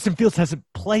Justin Fields hasn't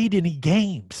played any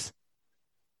games.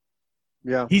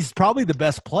 Yeah. He's probably the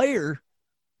best player,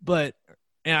 but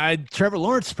Trevor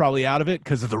Lawrence is probably out of it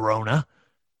because of the Rona.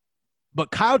 But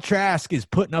Kyle Trask is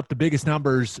putting up the biggest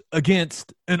numbers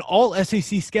against an all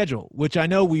SEC schedule, which I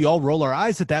know we all roll our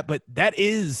eyes at that, but that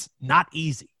is not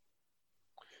easy.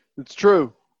 It's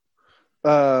true.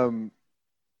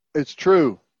 It's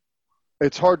true.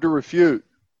 It's hard to refute.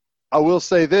 I will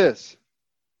say this.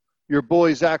 Your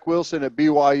boy Zach Wilson at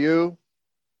BYU,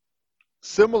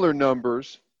 similar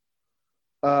numbers.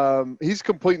 He's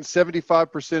completing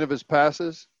 75% of his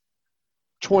passes,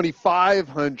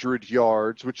 2,500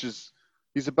 yards, which is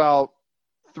he's about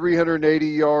 380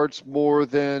 yards more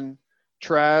than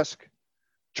Trask,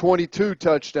 22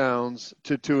 touchdowns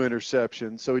to 2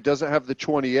 interceptions. So he doesn't have the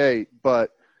 28, but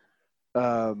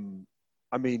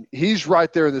I mean, he's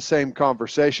right there in the same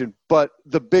conversation. But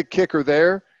the big kicker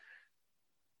there,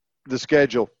 the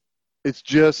schedule. It's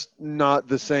just not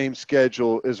the same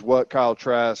schedule as what Kyle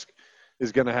Trask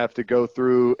is going to have to go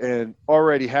through and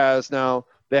already has now.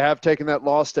 They have taken that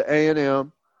loss to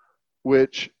A&M,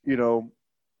 which, you know,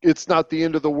 it's not the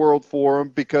end of the world for him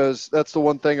because that's the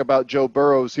one thing about Joe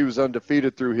Burrow is he was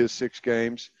undefeated through his 6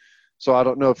 games. So I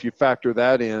don't know if you factor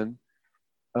that in.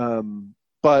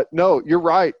 But no, you're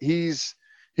right. He's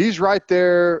right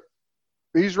there.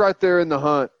 He's right there in the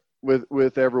hunt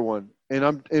with everyone.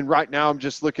 And right now I'm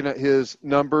just looking at his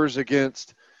numbers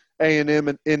against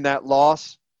A&M in that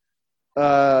loss.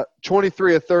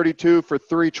 23 of 32 for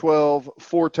 312,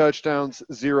 4 touchdowns,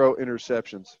 0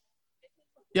 interceptions.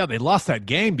 Yeah, they lost that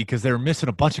game because they were missing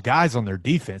a bunch of guys on their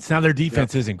defense. Now their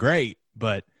defense isn't great,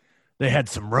 but they had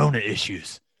some Rona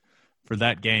issues for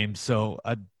that game. So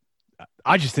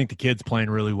I just think the kid's playing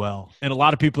really well. And a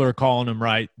lot of people are calling him,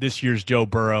 right, this year's Joe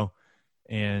Burrow.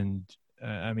 And,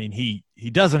 I mean, he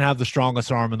doesn't have the strongest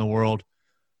arm in the world,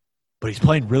 but he's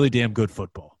playing really damn good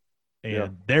football.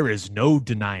 And there is no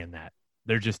denying that.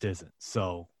 There just isn't.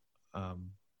 So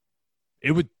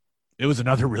it was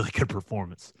another really good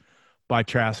performance by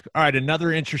Trask. All right,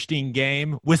 another interesting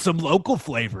game with some local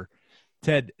flavor.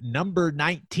 Ted, number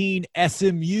 19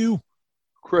 SMU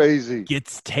Crazy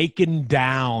gets taken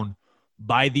down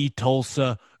by the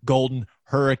Tulsa Golden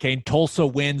Hurricane. Tulsa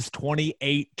wins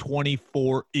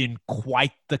 28-24 in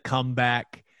quite the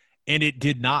comeback, and it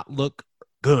did not look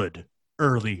good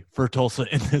early for Tulsa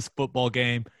in this football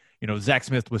game. You know, Zach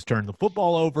Smith was turning the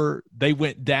football over. They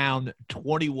went down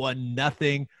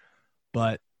 21-0,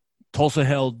 but Tulsa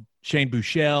held Shane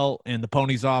Buechele and the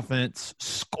Ponies offense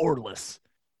scoreless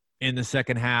in the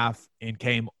second half and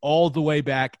came all the way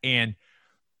back. And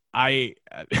to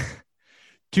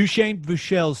Shane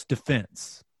Buechele's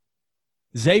defense,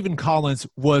 Zaven Collins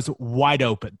was wide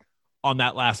open on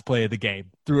that last play of the game.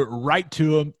 Threw it right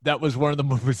to him. That was one of the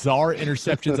most bizarre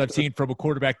interceptions I've seen from a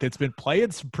quarterback that's been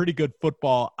playing some pretty good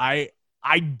football. I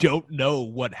don't know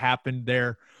what happened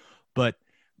there, but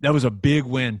that was a big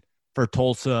win for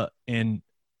Tulsa. And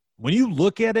when you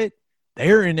look at it,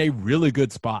 they're in a really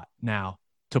good spot now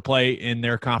to play in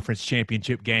their conference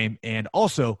championship game. And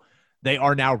also, they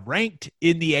are now ranked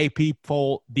in the AP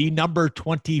poll, the number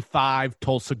 25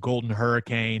 Tulsa Golden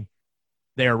Hurricane.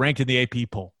 They are ranked in the AP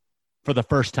poll for the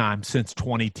first time since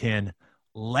 2010.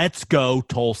 Let's go,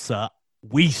 Tulsa.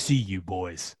 We see you,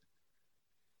 boys.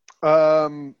 I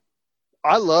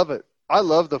love it. I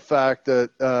love the fact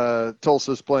that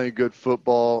Tulsa's playing good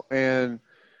football. And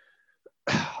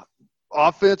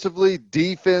offensively,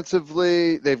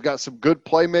 defensively, they've got some good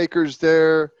playmakers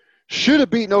there. Should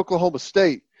have beaten Oklahoma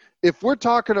State. If we're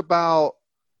talking about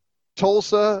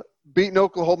Tulsa beating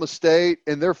Oklahoma State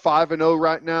and they're 5-0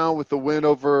 right now with the win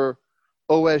over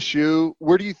OSU,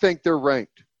 where do you think they're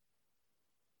ranked?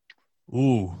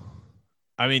 Ooh,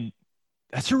 I mean,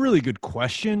 that's a really good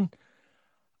question.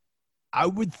 I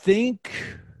would think,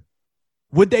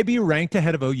 would they be ranked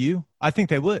ahead of OU? I think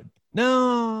they would.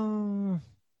 No.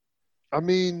 I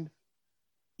mean,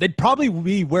 they'd probably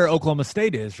be where Oklahoma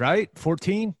State is, right?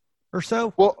 14 or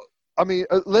so? Well, I mean,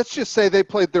 let's just say they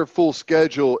played their full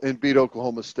schedule and beat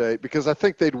Oklahoma State because I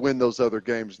think they'd win those other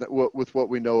games with what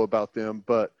we know about them.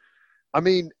 But, I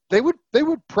mean, they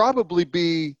would probably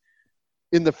be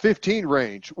in the 15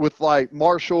 range with, like,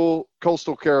 Marshall,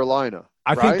 Coastal Carolina.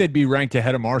 I think they'd be ranked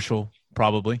ahead of Marshall,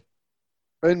 probably.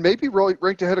 And maybe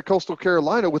ranked ahead of Coastal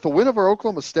Carolina with a win over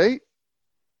Oklahoma State.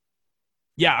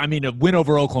 Yeah, I mean, a win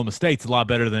over Oklahoma State's a lot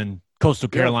better than Coastal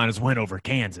Carolina's win over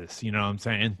Kansas. You know what I'm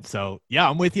saying? So, yeah,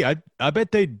 I'm with you. I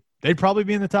bet they'd probably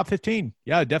be in the top 15.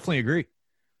 Yeah, I definitely agree.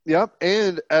 Yep,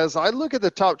 and as I look at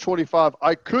the top 25,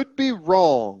 I could be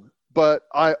wrong, but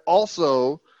I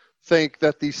also think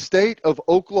that the state of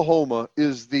Oklahoma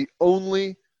is the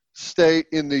only state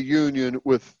in the union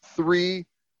with 3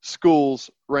 schools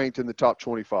ranked in the top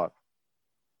 25.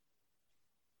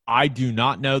 I do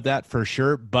not know that for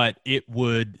sure, but it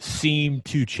would seem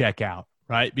to check out,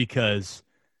 right? Because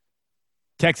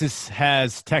Texas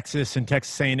has Texas and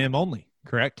Texas A&M only,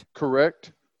 correct?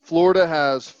 Correct. Florida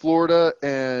has Florida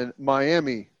and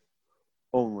Miami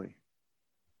only.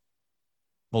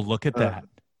 Well, look at that.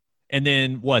 And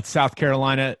then what? South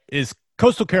Carolina is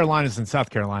Coastal Carolina's in South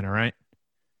Carolina, right?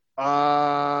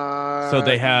 So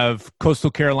they have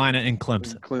Coastal Carolina and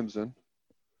Clemson.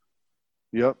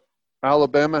 Yep.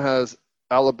 Alabama has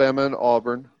Alabama and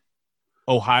Auburn.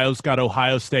 Ohio's got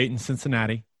Ohio State and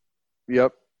Cincinnati.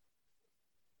 Yep.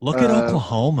 Look at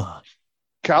Oklahoma.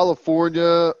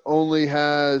 California only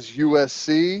has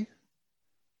USC.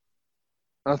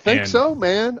 I think so,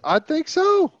 man. I think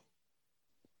so.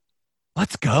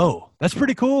 Let's go. That's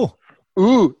pretty cool.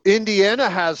 Ooh, Indiana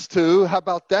has 2. How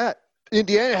about that?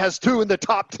 Indiana has 2 in the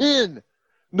top 10.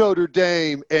 Notre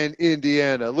Dame and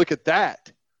Indiana. Look at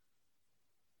that.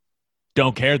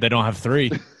 Don't care. They don't have 3.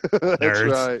 That's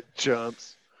Nerds. right.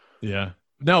 Chumps. Yeah.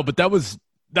 No, but that was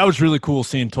really cool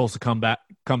seeing Tulsa come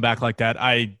back like that.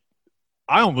 I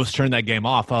almost turned that game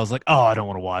off. I was like, oh, I don't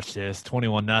want to watch this.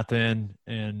 21-0.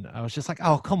 And I was just like,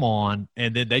 oh, come on.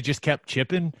 And then they just kept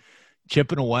chipping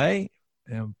away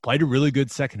and played a really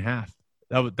good second half.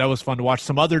 That was fun to watch.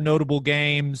 Some other notable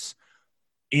games.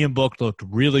 Ian Book looked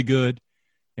really good.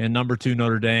 And number 2,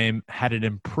 Notre Dame had an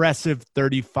impressive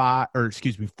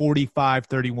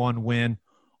 45-31 win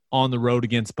on the road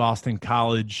against Boston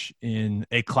College in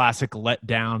a classic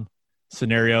letdown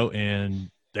scenario, and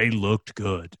they looked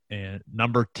good. And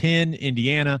number 10,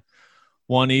 Indiana,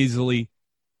 won easily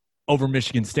over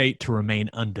Michigan State to remain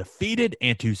undefeated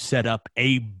and to set up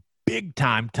a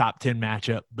big-time top 10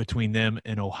 matchup between them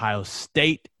and Ohio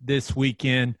State this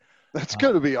weekend. That's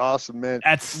going to be awesome, man.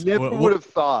 Never would have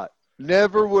thought.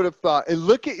 Never would have thought. And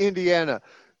look at Indiana.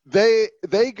 They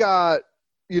got,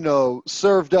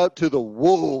 served up to the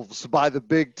wolves by the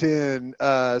Big Ten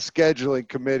scheduling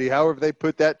committee. However they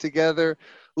put that together,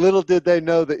 little did they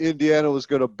know that Indiana was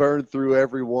going to burn through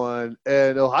everyone.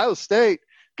 And Ohio State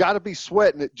got to be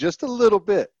sweating it just a little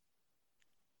bit.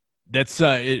 That's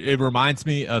it reminds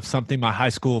me of something my high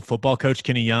school football coach,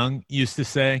 Kenny Young, used to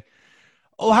say.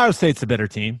 Ohio State's a better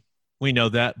team. We know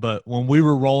that. But when we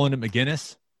were rolling at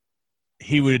McGinnis,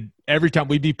 he would, every time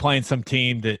we'd be playing some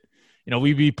team that,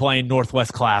 we'd be playing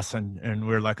Northwest class and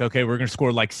we're like, okay, we're going to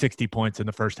score like 60 points in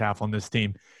the first half on this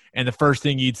team. And the first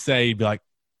thing he'd say, he'd be like,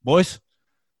 boys,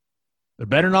 they're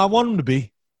better than I want them to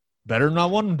be. Better than I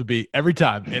want them to be every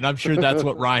time. And I'm sure that's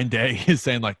what Ryan Day is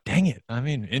saying, like, dang it. I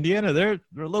mean, Indiana, they're a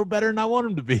little better than I want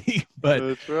them to be. But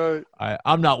that's right.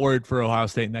 I'm not worried for Ohio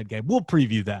State in that game. We'll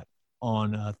preview that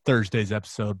on Thursday's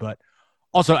episode. But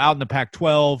also out in the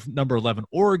Pac-12, number 11,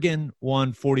 Oregon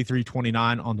won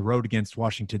 43-29 on the road against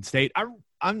Washington State.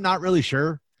 I'm not really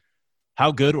sure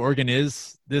how good Oregon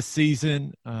is this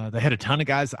season. They had a ton of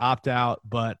guys opt out,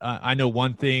 but I know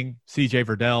one thing, C.J.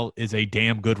 Verdell is a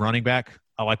damn good running back.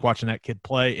 I like watching that kid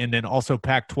play. And then also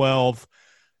Pac-12,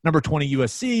 number 20,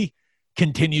 USC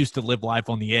continues to live life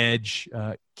on the edge.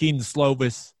 Keaton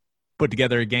Slovis put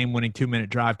together a game-winning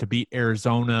 2-minute drive to beat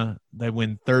Arizona. They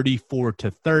win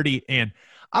 34-30. And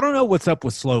I don't know what's up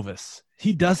with Slovis.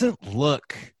 He doesn't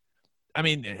look – I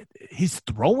mean, he's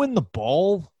throwing the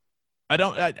ball. I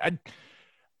don't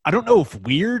know if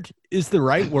weird is the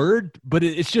right word, but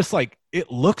it's just like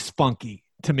it looks funky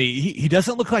to me. He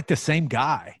doesn't look like the same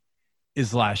guy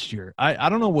as last year. I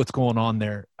don't know what's going on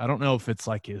there. I don't know if it's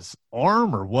like his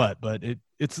arm or what, but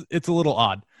it's a little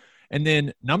odd. And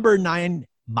then number 9,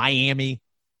 Miami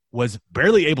was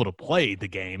barely able to play the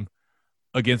game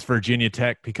against Virginia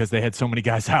Tech because they had so many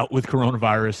guys out with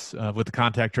coronavirus, with the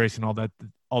contact tracing,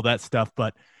 all that stuff.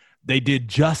 But they did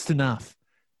just enough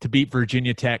to beat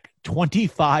Virginia Tech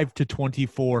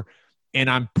 25-24. And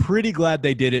I'm pretty glad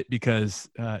they did it because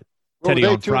Teddy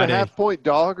on Friday. 2.5-point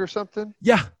dog or something?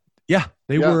 Yeah.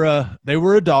 They were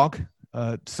a dog.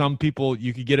 Some people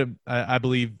you could get them. I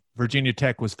believe Virginia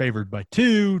Tech was favored by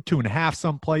 2.5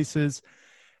 some places.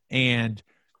 And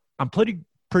I'm pretty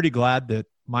glad that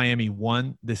Miami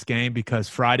won this game because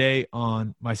Friday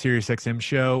on my SiriusXM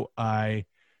show, I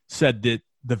said that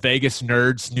the Vegas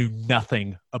nerds knew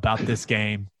nothing about this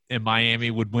game and Miami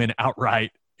would win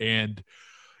outright. And,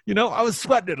 I was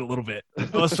sweating it a little bit.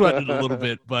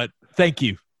 But thank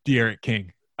you, De'Aaron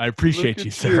King. I appreciate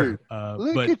you, sir.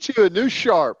 Look at you, a new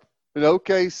sharp in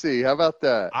OKC. How about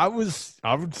that? I was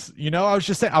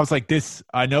just saying, I was like this.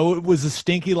 I know it was a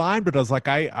stinky line, but I was like,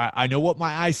 I know what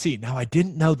my eyes see. Now, I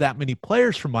didn't know that many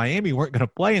players from Miami weren't going to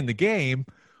play in the game.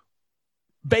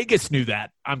 Vegas knew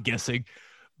that, I'm guessing,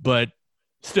 but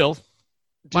still,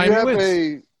 Do you have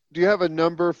Do you have a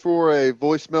number for a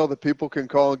voicemail that people can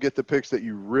call and get the picks that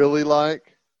you really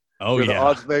like? Oh, where yeah. The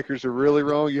odds makers are really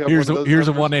wrong. You have Here's one of those here's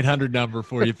numbers? a 1-800 number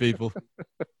for you people.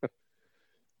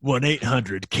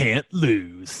 1-800 can't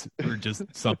lose, or just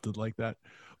something like that.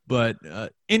 But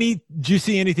did you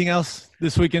see anything else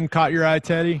this weekend caught your eye,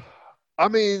 Teddy? I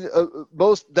mean,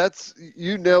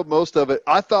 you nailed most of it.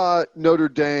 I thought Notre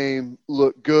Dame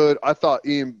looked good. I thought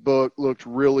Ian Book looked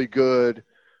really good.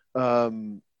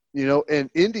 And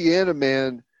Indiana,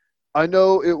 man, I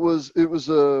know it was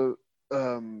a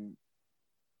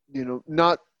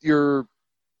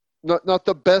not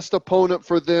the best opponent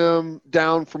for them,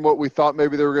 down from what we thought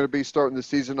maybe they were going to be starting the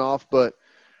season off. But,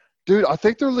 dude, I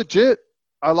think they're legit.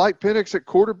 I like Penix at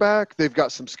quarterback. They've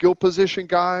got some skill position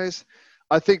guys.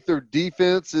 I think their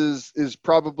defense is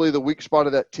probably the weak spot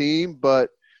of that team. But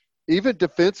even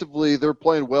defensively, they're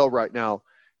playing well right now.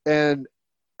 And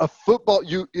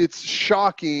it's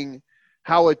shocking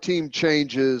how a team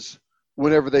changes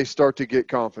whenever they start to get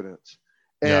confidence.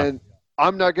 And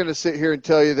I'm not going to sit here and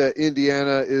tell you that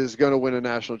Indiana is going to win a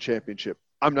national championship.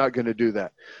 I'm not going to do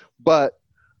that. But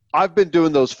I've been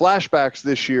doing those flashbacks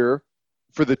this year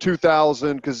for the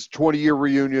 2000, because 20-year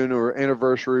reunion or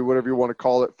anniversary, whatever you want to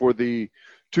call it, for the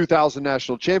 2000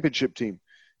 national championship team.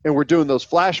 And we're doing those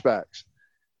flashbacks.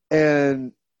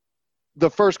 And the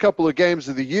first couple of games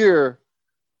of the year,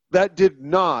 that did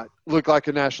not look like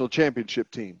a national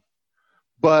championship team.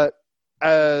 But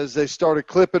as they started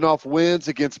clipping off wins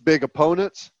against big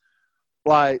opponents,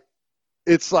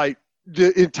 it's like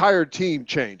the entire team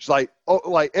changed. Like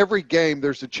every game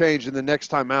there's a change, and the next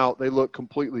time out they look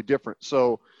completely different.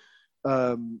 So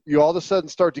you all of a sudden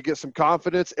start to get some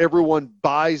confidence. Everyone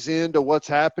buys into what's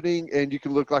happening, and you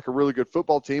can look like a really good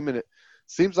football team. And it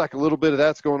seems like a little bit of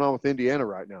that's going on with Indiana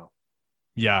right now.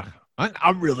 Yeah,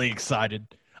 I'm really excited.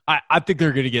 I think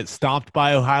they're going to get stomped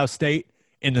by Ohio State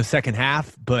in the second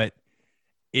half, but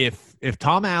if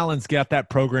Tom Allen's got that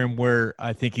program where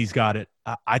I think he's got it,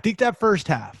 I think that first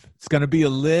half it's going to be a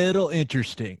little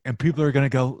interesting, and people are going to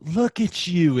go, "Look at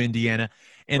you, Indiana,"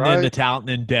 and then the talent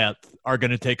and depth are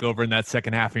going to take over in that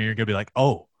second half, and you're going to be like,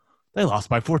 "Oh, they lost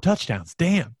by 4 touchdowns.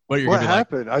 Damn!" What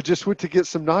happened? I just went to get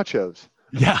some nachos.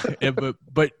 Yeah,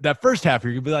 but that first half,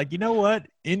 you're going to be like, you know what?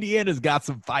 Indiana's got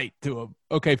some fight to them.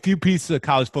 Okay, a few pieces of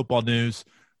college football news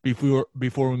before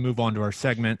we move on to our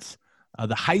segments.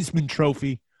 The Heisman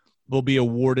Trophy will be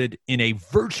awarded in a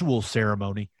virtual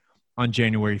ceremony on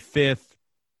January 5th.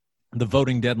 The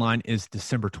voting deadline is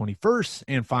December 21st,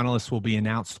 and finalists will be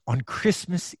announced on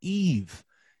Christmas Eve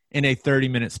in a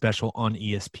 30-minute special on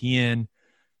ESPN.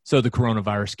 So the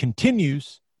coronavirus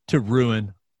continues to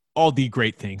ruin all the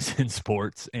great things in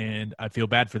sports, and I feel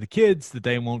bad for the kids that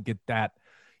they won't get that,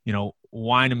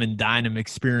 wine 'em and dine 'em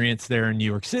experience there in New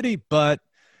York City. But,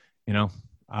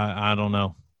 I don't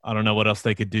know. I don't know what else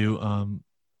they could do.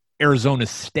 Arizona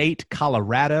State,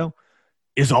 Colorado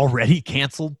is already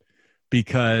canceled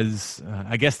because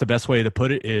I guess the best way to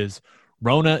put it is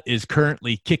Rona is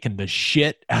currently kicking the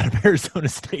shit out of Arizona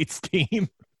State's team,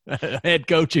 head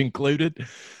coach included.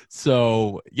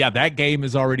 So, yeah, that game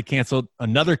is already canceled.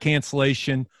 Another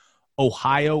cancellation,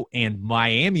 Ohio and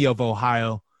Miami of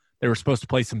Ohio. They were supposed to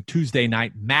play some Tuesday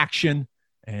night action,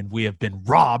 and we have been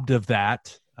robbed of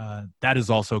that. That is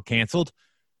also canceled.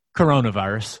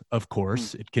 Coronavirus, of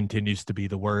course. It continues to be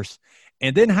the worst.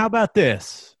 And then how about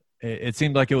this? It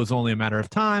seemed like it was only a matter of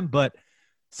time, but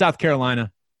South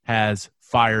Carolina has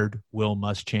fired Will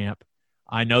Muschamp.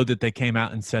 I know that they came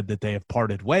out and said that they have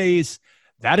parted ways.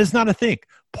 That is not a thing.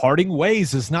 Parting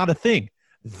ways is not a thing.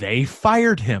 They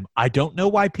fired him. I don't know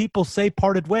why people say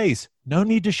parted ways. No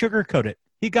need to sugarcoat it.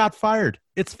 He got fired.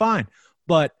 It's fine.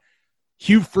 But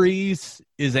Hugh Freeze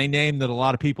is a name that a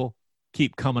lot of people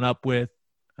keep coming up with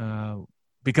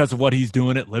because of what he's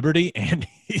doing at Liberty, and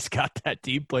he's got that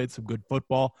team playing some good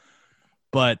football.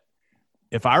 But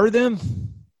if I were them,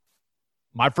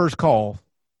 my first call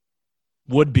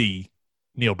would be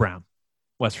Neil Brown,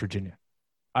 West Virginia.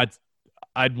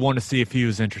 I'd want to see if he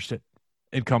was interested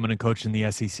in coming and coaching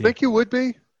the SEC. Think you would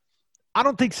be? I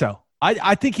don't think so.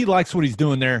 I think he likes what he's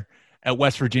doing there at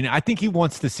West Virginia. I think he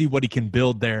wants to see what he can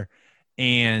build there.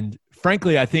 And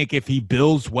frankly, I think if he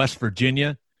builds West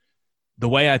Virginia the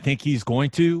way I think he's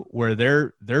going to, where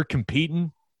they're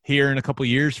competing here in a couple of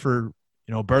years for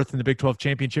berth in the Big 12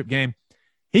 championship game,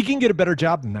 he can get a better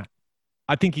job than that.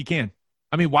 I think he can.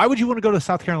 I mean, why would you want to go to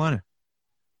South Carolina?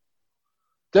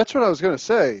 That's what I was going to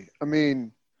say. I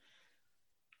mean,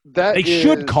 they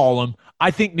should call him. I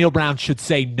think Neil Brown should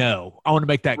say no. I want to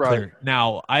make that clear.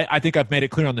 Now, I think I've made it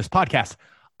clear on this podcast.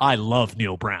 I love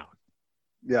Neil Brown.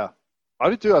 Yeah, I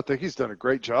do too. I think he's done a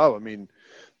great job. I mean,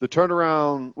 The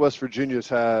turnaround West Virginia's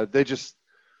had, they just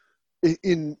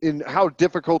in how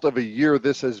difficult of a year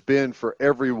this has been for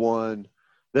everyone.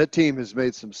 That team has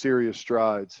made some serious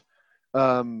strides.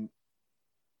 Like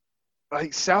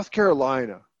South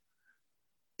Carolina,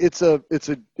 it's a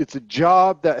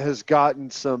job that has gotten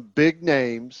some big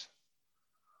names,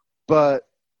 but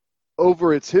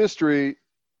over its history,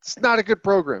 it's not a good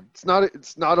program. It's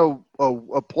not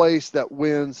a place that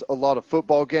wins a lot of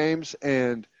football games.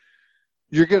 And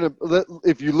you're going to,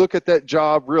 if you look at that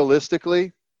job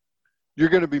realistically, you're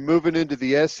going to be moving into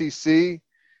the SEC,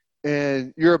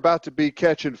 and you're about to be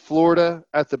catching Florida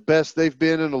at the best they've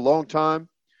been in a long time.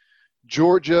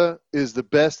 Georgia is the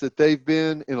best that they've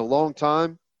been in a long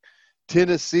time.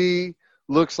 Tennessee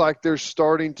looks like they're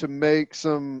starting to make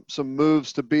some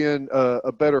moves to being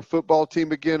a better football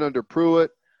team again under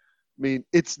Pruitt. I mean,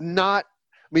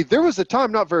 there was a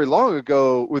time not very long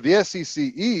ago where the SEC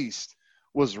East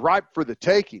was ripe for the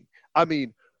taking. I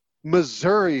mean,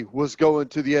 Missouri was going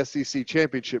to the SEC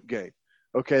championship game.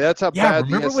 Okay, that's how bad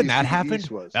remember the when SEC that happened?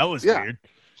 East was. That was weird.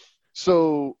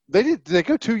 So did they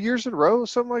go 2 years in a row?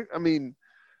 Something like, I mean,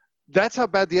 that's how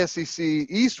bad the SEC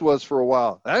East was for a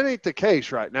while. That ain't the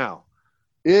case right now.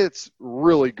 It's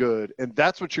really good, and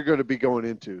that's what you're going to be going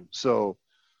into. So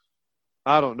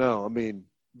I don't know. I mean,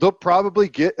 they'll probably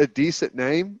get a decent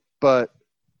name, but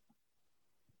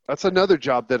that's another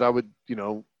job that I would,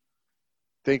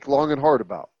 think long and hard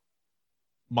about.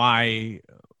 My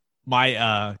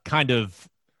kind of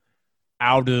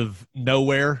out of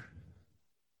nowhere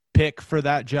pick for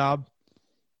that job,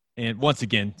 and once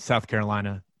again, South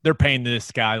Carolina, they're paying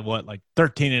this guy like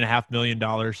 $13.5 million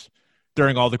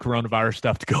during all the coronavirus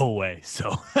stuff to go away.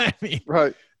 So I mean,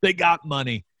 right, they got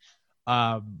money,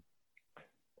 and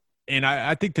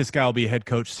I think this guy will be a head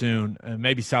coach soon.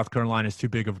 Maybe South Carolina is too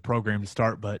big of a program to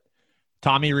start, but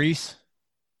Tommy Rees,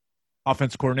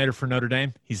 offensive coordinator for Notre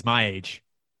Dame, he's my age.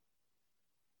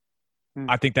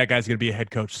 I think that guy's going to be a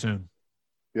head coach soon.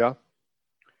 Yeah.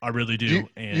 I really do. Do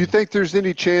you think there's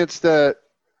any chance that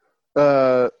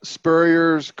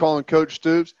Spurrier's calling Coach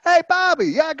Stoops, hey,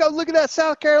 Bobby, go look at that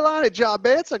South Carolina job,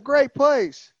 man. It's a great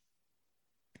place.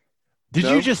 Did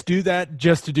you just do that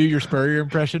just to do your Spurrier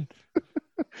impression?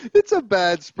 It's a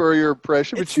bad Spurrier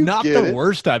impression, but you not get the it.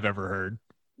 Worst I've ever heard.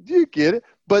 You get it.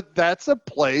 But that's a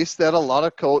place that a lot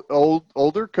of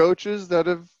older coaches that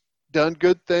have done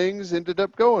good things ended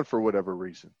up going for whatever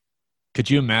reason. Could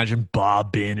you imagine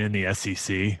Bob being in the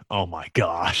SEC? Oh, my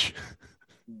gosh.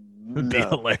 It would be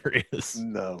hilarious.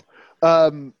 No.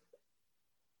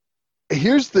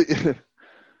 Here's the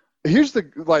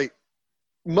like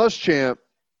Muschamp,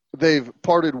 they've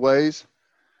parted ways.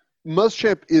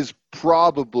 Muschamp is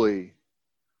probably,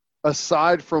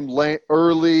 aside from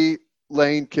early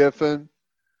Lane Kiffin,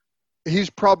 he's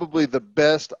probably the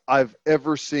best I've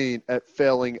ever seen at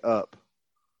failing up.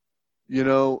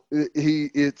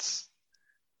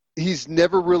 He's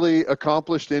never really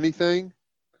accomplished anything,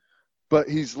 but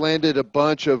he's landed a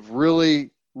bunch of really,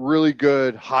 really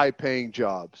good high-paying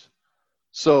jobs.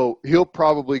 So he'll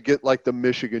probably get like the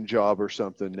Michigan job or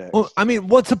something next. Well, I mean,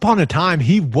 once upon a time,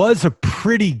 he was a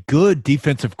pretty good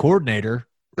defensive coordinator,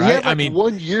 right? He had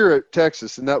 1 year at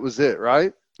Texas, and that was it,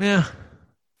 right? Yeah.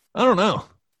 I don't know.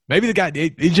 Maybe the guy,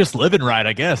 he's just living right,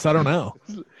 I guess. I don't know.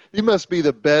 He must be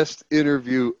the best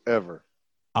interview ever.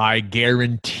 I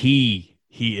guarantee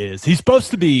he is. He's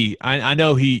supposed to be, I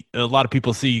know a lot of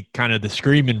people see kind of the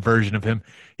screaming version of him.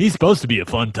 He's supposed to be a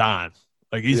fun time.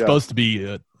 Like he's supposed to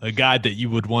be a guy that you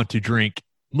would want to drink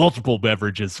multiple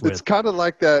beverages with. It's kind of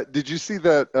like that. Did you see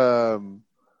that?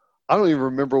 I don't even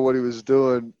remember what he was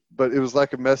doing, but it was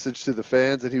like a message to the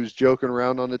fans that he was joking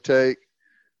around on the take.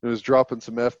 It was dropping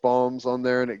some F-bombs on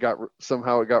there, and it got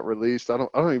released. I don't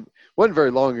even, wasn't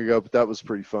very long ago, but that was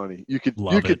pretty funny. You could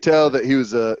tell that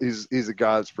he's a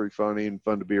guy that's pretty funny and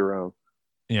fun to be around.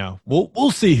 Yeah, we'll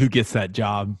see who gets that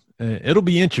job. It'll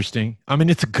be interesting. I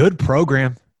mean, it's a good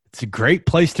program. It's a great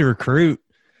place to recruit.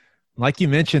 Like you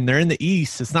mentioned, they're in the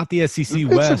East. It's not the SEC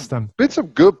West. Been some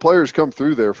good players come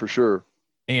through there for sure.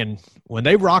 And when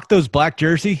they rock those black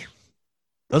jerseys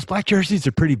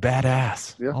are pretty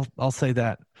badass. Yeah. I'll say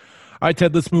that. All right,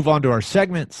 Ted, let's move on to our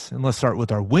segments, and let's start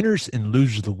with our winners and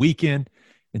losers of the weekend.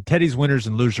 And Teddy's winners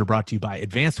and losers are brought to you by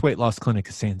Advanced Weight Loss Clinic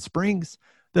of Sand Springs.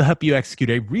 They'll help you execute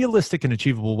a realistic and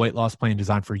achievable weight loss plan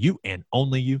designed for you and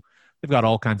only you. They've got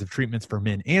all kinds of treatments for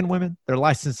men and women. They're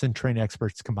licensed and trained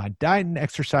experts combine diet and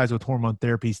exercise with hormone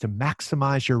therapies to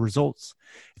maximize your results.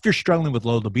 If you're struggling with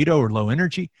low libido or low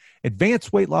energy,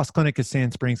 Advanced Weight Loss Clinic of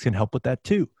Sand Springs can help with that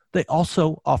too. They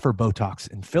also offer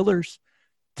Botox and fillers.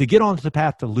 To get onto the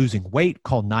path to losing weight,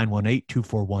 call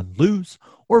 918-241-LOSE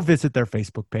or visit their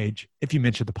Facebook page. If you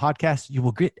mention the podcast, you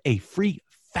will get a free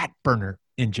fat burner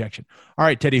injection. All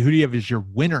right, Teddy, who do you have as your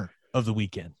winner of the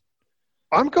weekend?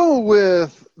 I'm going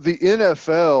with the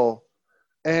NFL,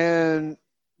 and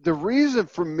the reason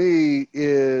for me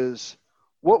is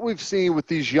what we've seen with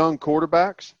these young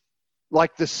quarterbacks.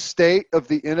 Like, the state of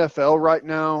the NFL right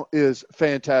now is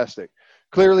fantastic.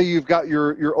 Clearly, you've got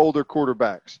your older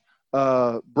quarterbacks.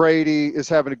 Brady is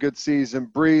having a good season.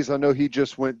 Breeze, I know he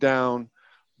just went down,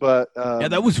 but yeah,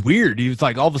 that was weird. He was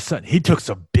like, all of a sudden, he took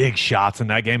some big shots in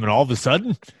that game, and all of a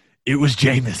sudden, it was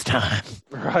Jameis time.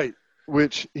 Right,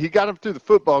 which he got him through the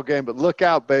football game, but look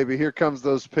out, baby. Here comes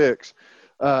those picks.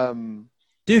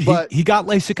 Dude, he got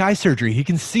LASIK eye surgery. He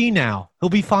can see now. He'll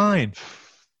be fine.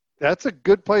 That's a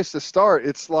good place to start.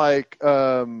 It's like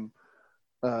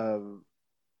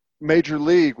Major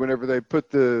League whenever they put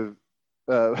the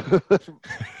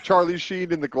Charlie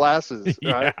Sheen in the glasses,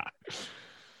 right?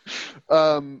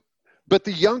 Yeah. But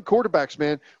the young quarterbacks,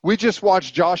 man, we just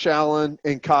watched Josh Allen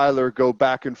and Kyler go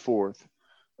back and forth.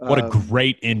 What a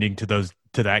great ending to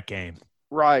that game.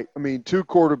 Right. I mean, two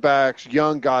quarterbacks,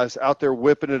 young guys out there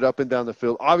whipping it up and down the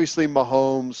field. Obviously,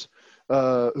 Mahomes,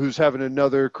 who's having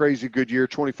another crazy good year,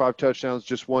 25 touchdowns,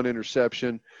 just one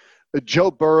interception.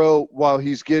 Joe Burrow, while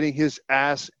he's getting his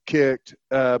ass kicked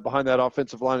behind that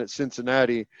offensive line at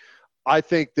Cincinnati, I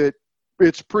think that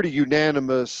it's pretty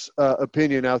unanimous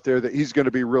opinion out there that he's going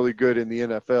to be really good in the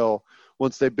NFL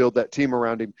once they build that team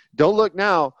around him. Don't look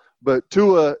now, but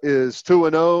Tua is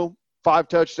 2-0, 5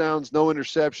 touchdowns, no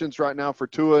interceptions right now for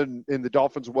Tua, and the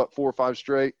Dolphins, 4 or 5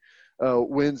 straight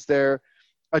wins there.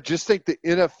 I just think the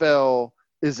NFL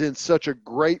is in such a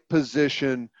great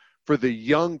position for the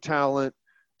young talent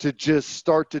to just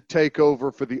start to take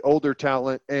over for the older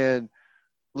talent. And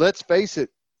let's face it,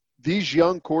 these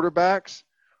young quarterbacks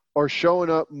are showing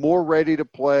up more ready to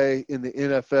play in the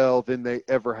NFL than they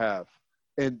ever have.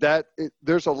 And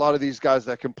there's a lot of these guys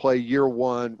that can play year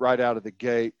one right out of the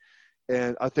gate.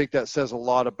 And I think that says a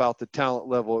lot about the talent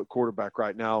level at quarterback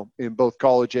right now in both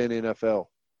college and NFL.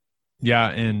 Yeah,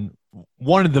 and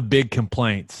one of the big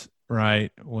complaints,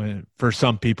 right, for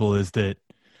some people is that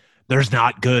there's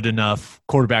not good enough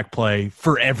quarterback play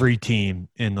for every team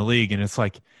in the league. And it's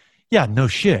like, yeah, no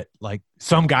shit. Like,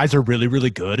 some guys are really, really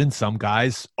good and some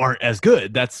guys aren't as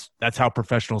good. That's how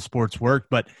professional sports work.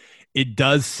 But it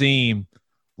does seem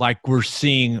like we're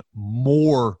seeing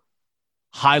more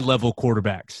high-level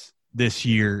quarterbacks this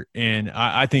year. And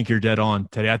I think you're dead on,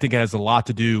 Teddy. I think it has a lot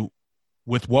to do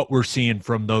with what we're seeing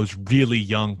from those really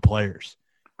young players.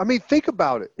 I mean, think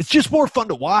about it. It's just more fun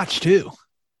to watch, too.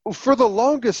 For the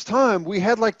longest time, we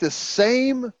had like the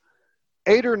same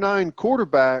 8 or 9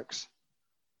 quarterbacks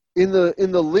in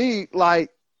the league, like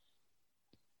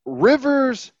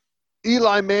Rivers,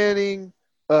 Eli Manning,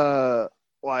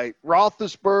 like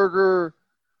Roethlisberger. I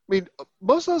mean,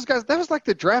 most of those guys, that was like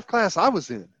the draft class I was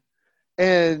in.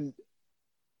 And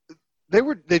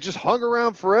they just hung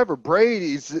around forever.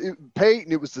 Brady's,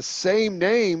 Peyton, it was the same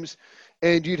names.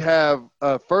 And you'd have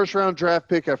a first-round draft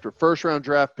pick after first-round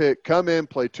draft pick come in,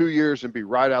 play 2 years, and be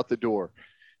right out the door.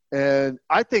 And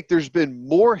I think there's been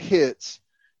more hits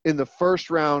in the first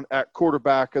round at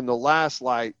quarterback in the last,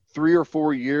 3 or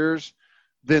 4 years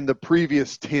than the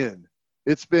previous 10.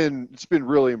 It's been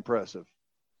really impressive.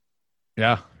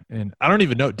 Yeah, and I don't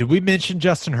even know. Did we mention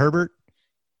Justin Herbert?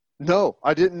 No,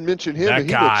 I didn't mention him. That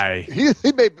guy. He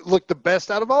may look the best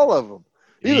out of all of them.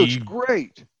 He looks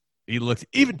great. He looks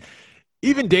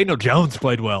even Daniel Jones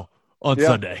played well on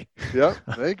Sunday. Yeah,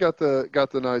 they got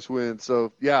the nice win.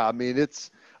 So yeah, I mean,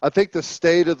 I think the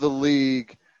state of the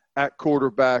league at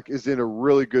quarterback is in a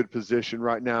really good position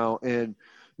right now. And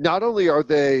not only are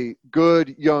they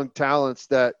good young talents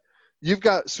that you've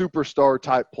got superstar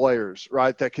type players,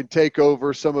 right, that can take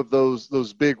over some of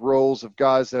those big roles of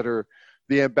guys that are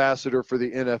the ambassador for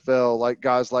the NFL, like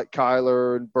guys like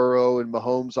Kyler and Burrow and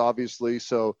Mahomes, obviously.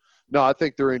 So no, I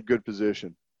think they're in good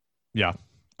position. Yeah,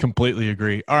 completely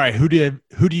agree. All right, who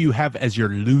do you have as your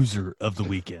loser of the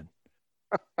weekend?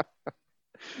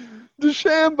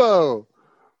 DeChambeau,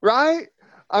 right?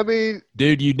 I mean,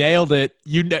 dude, you nailed it.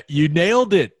 You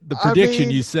nailed it. The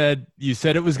prediction, you said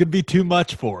it was going to be too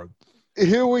much for him.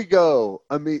 Here we go.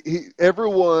 I mean,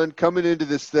 everyone coming into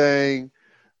this thing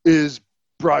is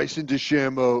Bryson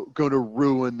DeChambeau going to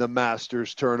ruin the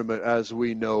Masters tournament as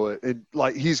we know it, and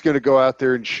he's going to go out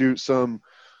there and shoot some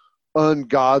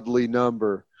ungodly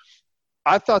number.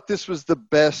 I thought this was the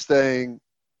best thing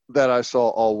that I saw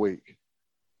all week.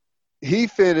 He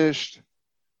finished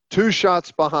 2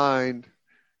 shots behind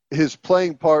his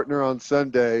playing partner on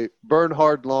Sunday,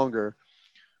 Bernhard Longer,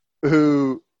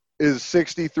 who is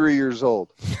 63 years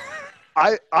old.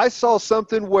 I saw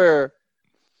something where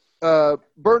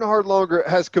Bernhard Langer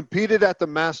has competed at the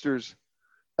Masters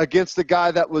against a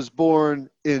guy that was born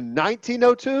in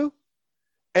 1902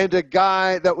 and a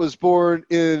guy that was born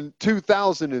in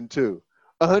 2002,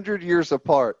 100 years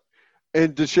apart.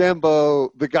 And DeChambeau,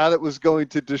 the guy that was going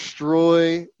to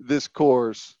destroy this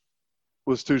course,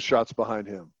 was 2 shots behind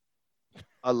him.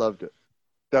 I loved it.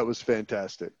 That was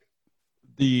fantastic.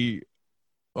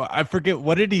 I forget,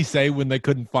 what did he say when they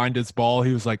couldn't find his ball?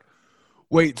 He was like,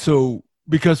 wait, so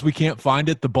because we can't find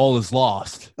it, the ball is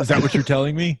lost. Is that what you're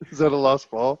telling me? Is that a lost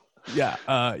ball?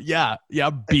 Yeah,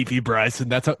 beefy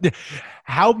Bryson.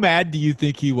 How mad do you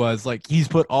think he was? Like, he's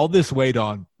put all this weight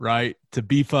on, right, to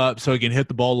beef up so he can hit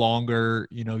the ball longer,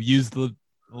 use the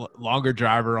longer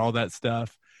driver, all that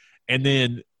stuff. And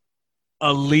then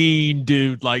a lean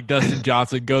dude like Dustin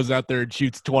Johnson goes out there and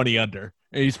shoots 20 under.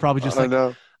 And he's probably just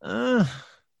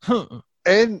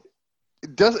And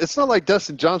it's not like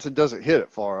Dustin Johnson doesn't hit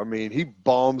it far. I mean, he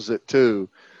bombs it too.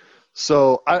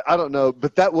 So I don't know,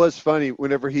 but that was funny.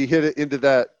 Whenever he hit it into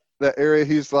that area,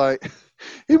 he's like,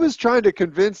 he was trying to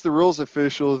convince the rules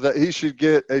official that he should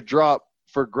get a drop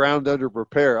for ground under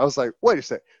repair. I was like, wait a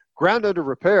sec, ground under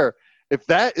repair. If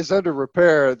that is under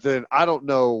repair, then I don't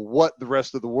know what the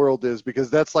rest of the world is, because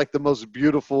that's like the most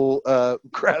beautiful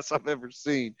grass I've ever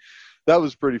seen. That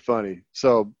was pretty funny.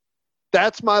 So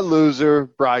that's my loser,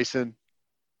 Bryson.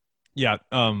 Yeah.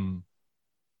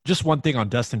 Just one thing on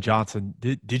Dustin Johnson.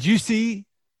 Did you see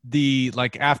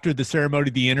after the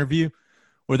ceremony, the interview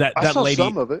where that saw lady,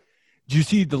 some of it. Did you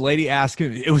see the lady ask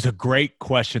him? It was a great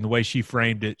question, the way she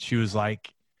framed it. She was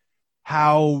like,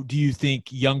 how do you think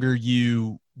younger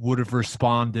you would have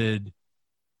responded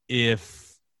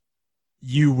if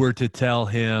you were to tell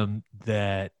him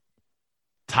that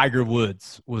Tiger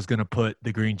Woods was going to put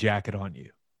the green jacket on you?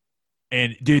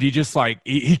 And dude, he just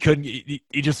he couldn't.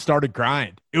 He just started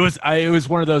crying. It was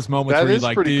one of those moments where you're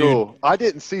like, pretty dude, cool. I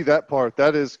didn't see that part.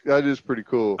 That is pretty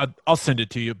cool. I'll send it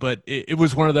to you. But it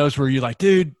was one of those where you're like,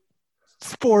 dude,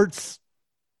 sports,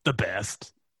 the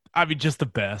best. I mean, just the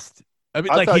best. I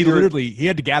mean, he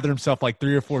had to gather himself like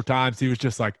 3 or 4 times. He was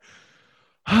just like,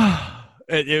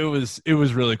 it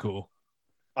was really cool.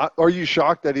 Are you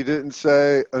shocked that he didn't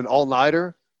say an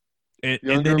all-nighter? And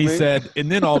then he said,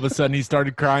 and then all of a sudden he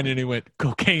started crying and he went,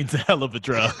 cocaine's a hell of a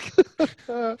drug.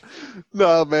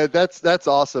 No, man, that's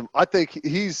awesome. I think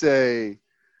I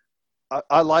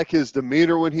like his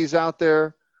demeanor when he's out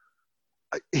there.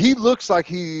 He looks like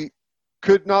he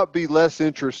could not be less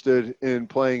interested in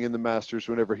playing in the Masters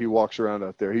whenever he walks around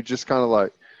out there. He just kind of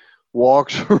like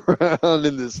walks around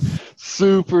in this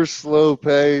super slow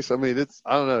pace. I mean,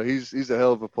 I don't know. He's a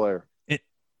hell of a player.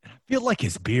 I feel like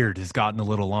his beard has gotten a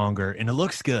little longer, and it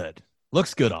looks good.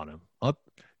 Looks good on him.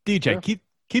 DJ, yeah.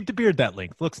 Keep the beard that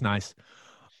length. Looks nice.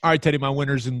 All right, Teddy, my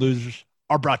winners and losers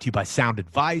are brought to you by Sound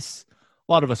Advice.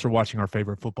 A lot of us are watching our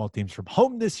favorite football teams from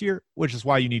home this year, which is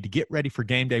why you need to get ready for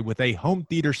game day with a home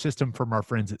theater system from our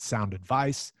friends at Sound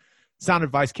Advice. Sound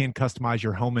Advice can customize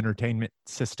your home entertainment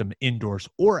system indoors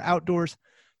or outdoors.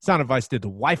 Sound Advice did the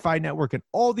Wi-Fi network and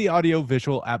all the audio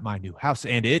visual at my new house,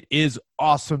 and it is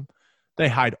awesome. They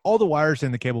hide all the wires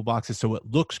in the cable boxes so it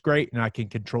looks great, and I can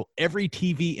control every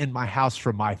TV in my house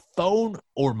from my phone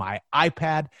or my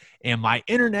iPad, and my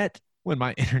internet, when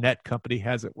my internet company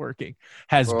has it working,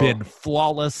 has been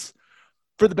flawless.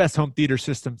 For the best home theater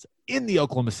systems in the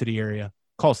Oklahoma City area,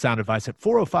 call Sound Advice at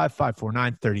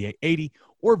 405-549-3880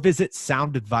 or visit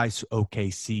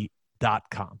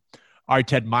soundadviceokc.com. All right,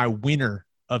 Ted, my winner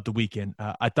of the weekend.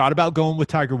 I thought about going with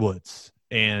Tiger Woods,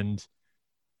 and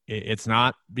it's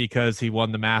not because he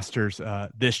won the Masters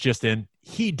this just in.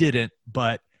 He didn't,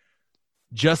 but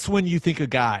just when you think a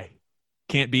guy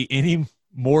can't be any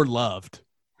more loved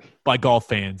by golf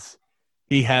fans,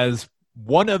 he has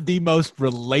one of the most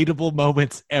relatable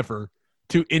moments ever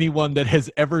to anyone that has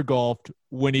ever golfed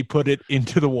when he put it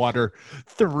into the water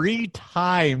 3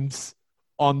 times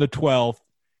on the 12th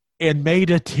and made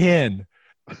a 10.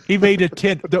 He made a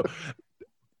 10.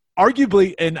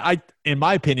 Arguably, in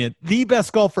my opinion, the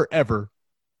best golfer ever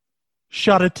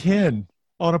shot a 10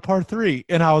 on a par 3.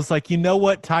 And I was like, you know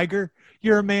what, Tiger?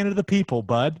 You're a man of the people,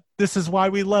 bud. This is why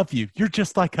we love you. You're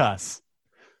just like us.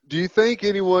 Do you think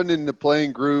anyone in the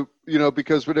playing group,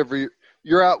 because whenever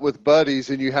you're out with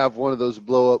buddies and you have one of those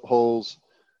blow-up holes,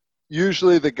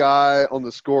 usually the guy on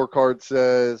the scorecard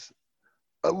says,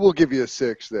 we'll give you a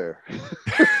 6 there.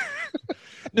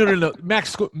 No.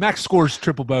 Max scores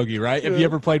triple bogey, right? Yeah. Have you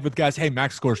ever played with guys? Hey,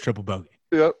 Max scores triple bogey.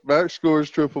 Yep, Max scores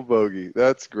triple bogey.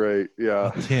 That's great.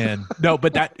 Yeah. 10. No,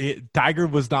 but Tiger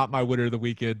was not my winner of the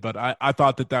weekend, but I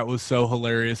thought that was so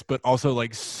hilarious, but also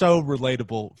like so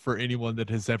relatable for anyone that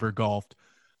has ever golfed.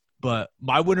 But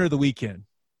my winner of the weekend,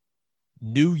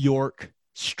 New York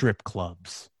strip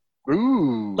clubs.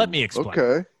 Ooh. Let me explain.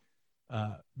 Okay.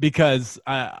 Because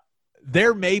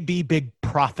there may be big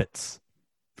profits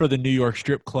for the New York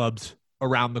strip clubs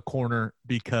around the corner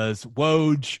because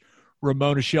Woj,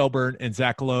 Ramona Shelburne, and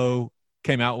Zach Lowe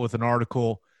came out with an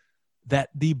article that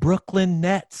the Brooklyn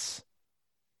Nets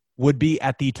would be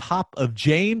at the top of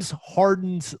James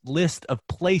Harden's list of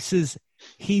places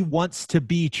he wants to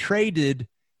be traded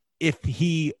if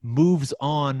he moves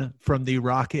on from the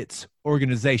Rockets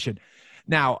organization.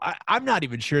 Now, I'm not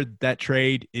even sure that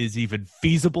trade is even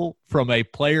feasible from a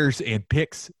players and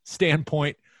picks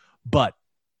standpoint, but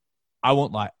I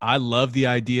won't lie. I love the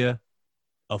idea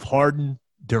of Harden,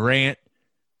 Durant,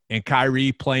 and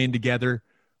Kyrie playing together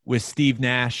with Steve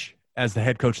Nash as the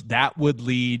head coach. That would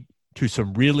lead to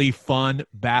some really fun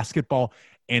basketball,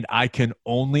 and I can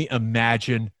only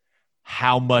imagine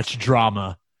how much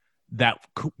drama that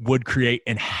would create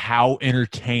and how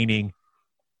entertaining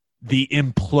the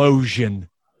implosion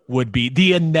would be,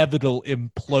 the inevitable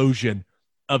implosion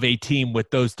of a team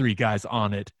with those three guys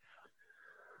on it.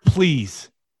 Please,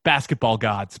 basketball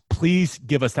gods, please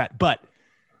give us that. But,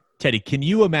 Teddy, can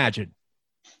you imagine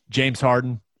James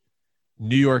Harden,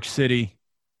 New York City?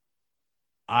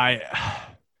 I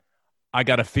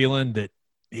got a feeling that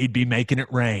he'd be making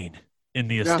it rain in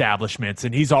the establishments,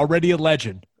 and he's already a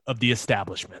legend of the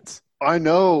establishments. I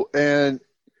know, and,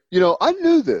 I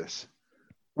knew this.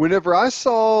 Whenever I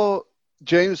saw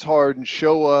James Harden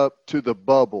show up to the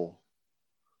bubble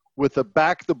with a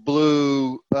back the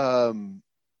blue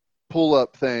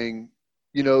pull-up thing,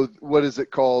 what is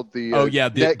it called? The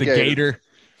the gator.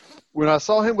 When I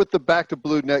saw him with the back to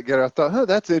blue net gator, I thought,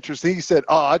 that's interesting. He said,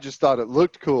 I just thought it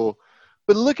looked cool.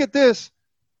 But look at this.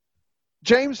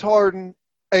 James Harden,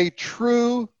 a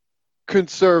true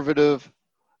conservative,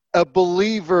 a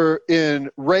believer in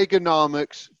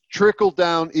Reaganomics,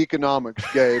 trickle-down economics,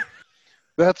 Gabe.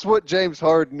 That's what James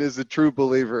Harden is a true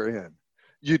believer in.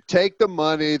 You take the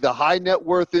money, the high net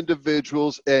worth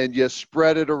individuals, and you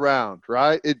spread it around,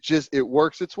 right? It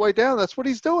works its way down. That's what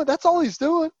he's doing. That's all he's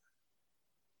doing.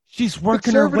 She's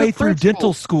working her way through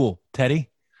dental school, Teddy.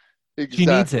 Exactly. She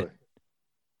needs it.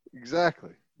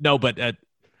 Exactly. No, but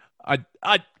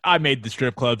I made the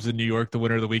strip clubs in New York the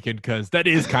winner of the weekend because that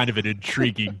is kind of an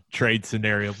intriguing trade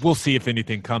scenario. We'll see if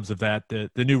anything comes of that. The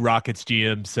new Rockets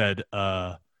GM said,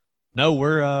 no,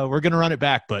 we're going to run it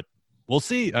back, but we'll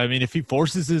see. I mean, if he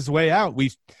forces his way out,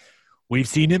 we've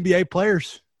seen NBA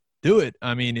players do it.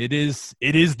 I mean, it is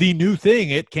the new thing.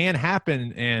 It can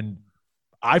happen, and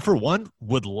I, for one,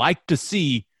 would like to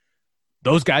see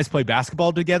those guys play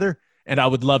basketball together, and I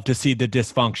would love to see the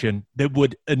dysfunction that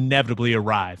would inevitably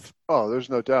arrive. Oh, there's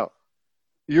no doubt.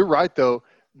 You're right, though.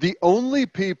 The only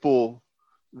people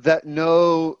that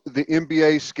know the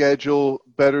NBA schedule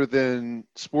better than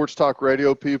sports talk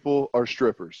radio people are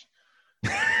strippers.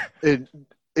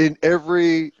 in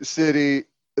every city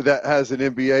that has an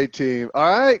NBA team.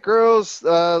 All right, girls,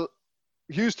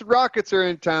 Houston Rockets are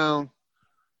in town.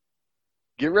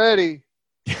 Get ready.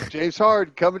 James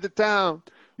Harden coming to town.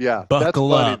 Yeah,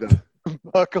 Buckle up. Funny,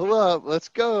 Buckle up. Let's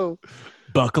go.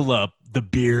 Buckle up. The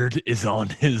beard is on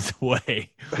his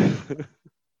way.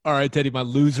 All right, Teddy, my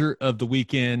loser of the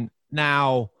weekend.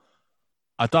 Now,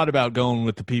 I thought about going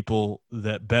with the people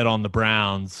that bet on the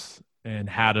Browns and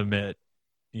had them at,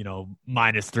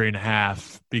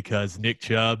 -3.5 because Nick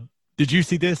Chubb. Did you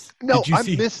see this? No, I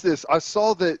missed this. I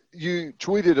saw that you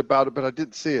tweeted about it, but I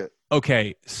didn't see it.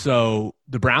 Okay, so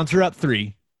the Browns are up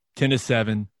 3,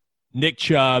 10-7. Nick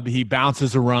Chubb, he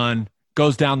bounces a run,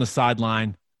 goes down the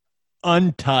sideline,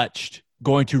 untouched,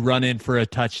 going to run in for a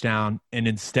touchdown, and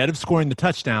instead of scoring the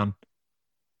touchdown,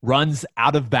 runs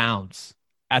out of bounds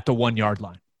at the 1-yard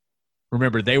line.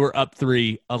 Remember, they were up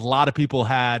 3. A lot of people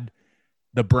had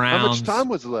the Browns. How much time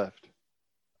was left?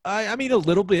 I mean, a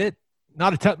little bit.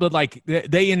 Not a ton, but like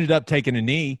they ended up taking a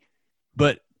knee.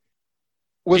 But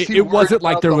it wasn't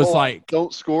like there was like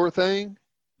don't score thing.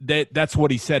 That's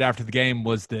what he said after the game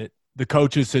was that the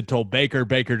coaches had told Baker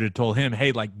had told him,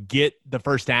 hey, like get the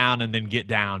first down and then get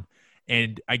down.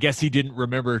 And I guess he didn't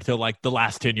remember till like the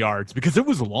last 10 yards because it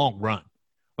was a long run.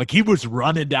 Like he was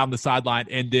running down the sideline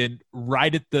and then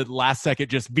right at the last second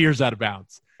just veers out of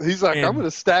bounds. He's like, I'm going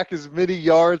to stack as many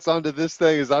yards onto this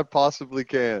thing as I possibly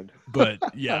can. But,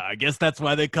 yeah, I guess that's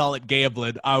why they call it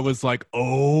gambling. I was like,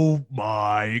 oh,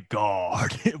 my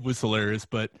God. It was hilarious.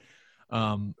 But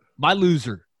my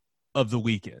loser of the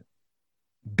weekend,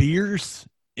 beers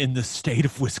in the state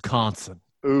of Wisconsin.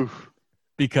 Oof.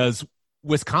 Because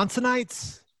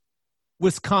Wisconsinites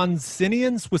sounds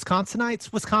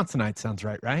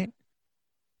right?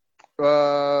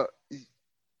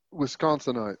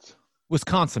 Wisconsinites.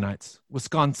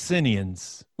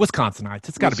 Wisconsinians. Wisconsinites.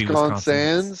 It's got to be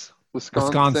Wisconsinites.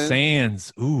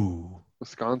 Wisconsans. Ooh.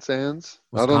 Wisconsans.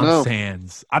 I don't know.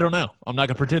 I don't know. I'm not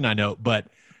going to pretend I know, but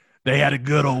they had a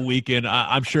good old weekend.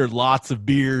 I'm sure lots of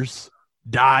beers,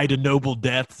 died a noble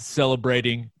death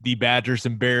celebrating the Badgers'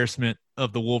 embarrassment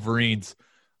of the Wolverines.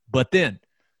 But then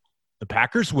the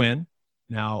Packers win.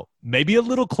 Now, maybe a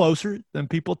little closer than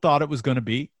people thought it was going to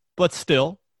be, but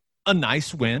still a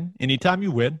nice win. Anytime you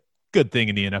win, good thing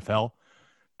in the NFL.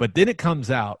 But then it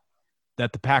comes out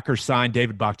that the Packers signed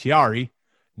David Bakhtiari,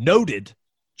 noted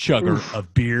chugger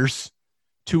of beers,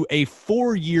 to a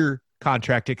 4-year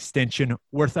contract extension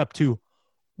worth up to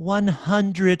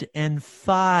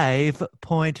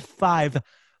 $105.5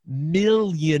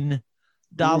 million.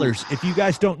 If you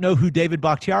guys don't know who David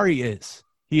Bakhtiari is,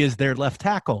 he is their left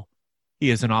tackle. He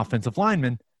is an offensive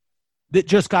lineman that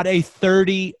just got a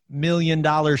 $30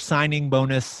 million signing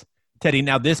bonus. Teddy,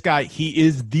 now this guy, he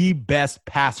is the best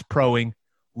pass-proing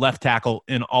left tackle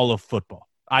in all of football.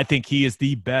 I think he is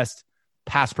the best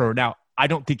pass pro. Now, I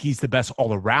don't think he's the best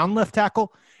all-around left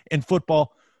tackle in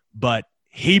football, but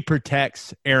he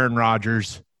protects Aaron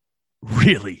Rodgers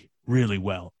really, really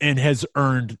well and has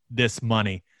earned this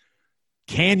money.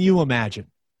 Can you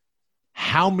imagine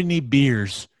how many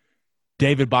beers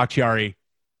David Bakhtiari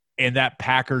and that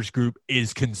Packers group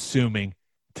is consuming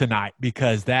tonight?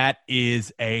 Because that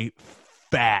is a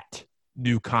fat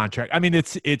new contract. I mean,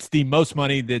 it's the most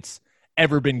money that's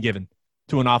ever been given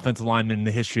to an offensive lineman in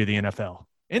the history of the NFL.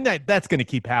 And that's going to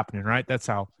keep happening, right? That's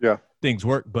how things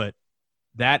work. But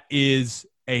that is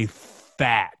a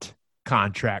fat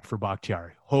contract for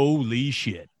Bakhtiari. Holy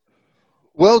shit.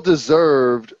 Well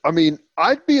deserved. I mean,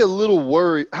 I'd be a little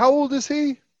worried. How old is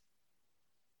he?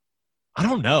 I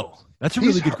don't know. That's a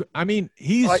really good. I mean,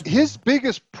 he's like, his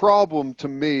biggest problem to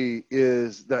me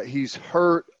is that he's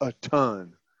hurt a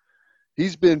ton.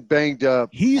 He's been banged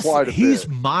up quite a bit. He's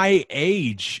my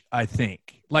age, I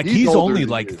think. Like he's only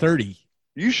like 30.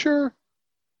 You sure?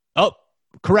 Oh,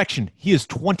 correction. He is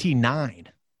 29.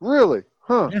 Really?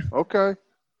 Huh. Yeah. Okay.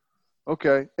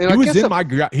 And he was in my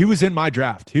draft. He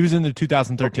was in the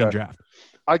 2013 draft.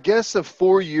 I guess a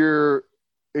 4-year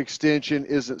extension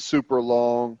isn't super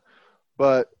long,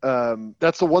 but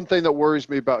that's the one thing that worries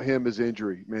me about him is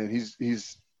injury. Man, he's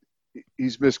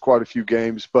missed quite a few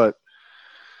games, but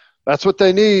that's what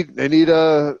they need. They need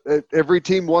every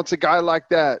team wants a guy like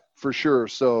that for sure.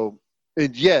 So,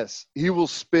 and yes, he will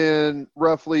spend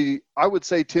roughly, I would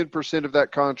say 10% of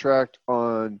that contract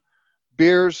on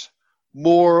beers,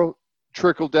 more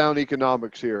trickle down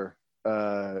economics here,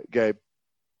 Gabe.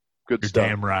 Good stuff. You're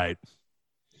damn right.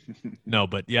 No,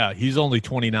 but yeah, he's only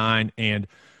 29. And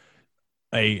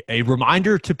a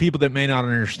reminder to people that may not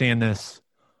understand this,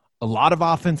 a lot of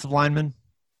offensive linemen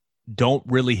don't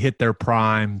really hit their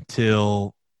prime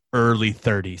till early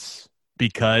 30s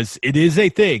because it is a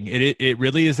thing. It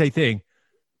really is a thing.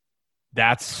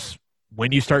 That's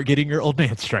when you start getting your old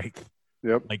man strength.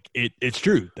 Yep. Like it's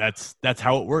true. That's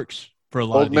how it works for a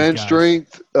lot of these man guys.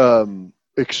 Strength,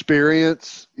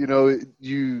 experience,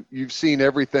 you've seen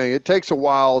everything. It takes a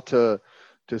while to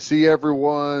see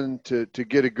everyone, to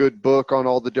get a good book on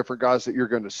all the different guys that you're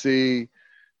going to see,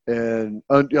 and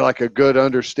like a good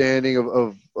understanding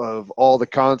of all the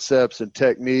concepts and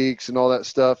techniques and all that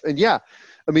stuff. And yeah,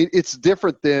 I mean, it's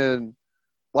different than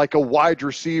like a wide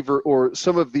receiver or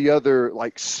some of the other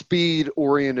like speed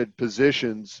oriented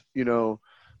positions,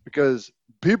 because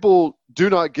people do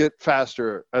not get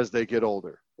faster as they get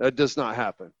older. That does not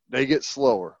happen. They get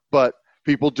slower, but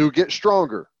people do get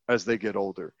stronger as they get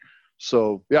older.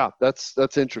 So yeah,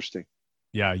 that's interesting.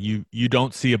 Yeah, you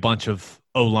don't see a bunch of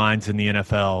O-lines in the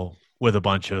NFL with a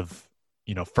bunch of,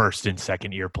 first and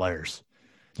second year players.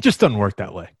 It just doesn't work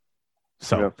that way.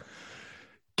 So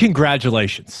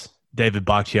Congratulations, David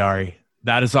Bakhtiari.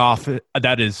 That is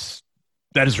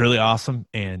really awesome.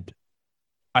 And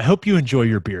I hope you enjoy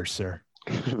your beer, sir.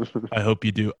 I hope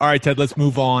you do. All right, Ted, let's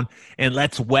move on and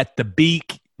let's wet the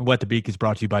beak. Wet the Beak is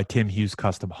brought to you by Tim Hughes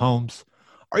Custom Homes.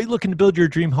 Are you looking to build your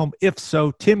dream home? If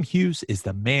so, Tim Hughes is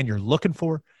the man you're looking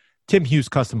for. Tim Hughes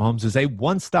Custom Homes is a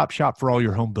one-stop shop for all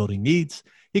your home building needs.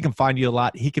 He can find you a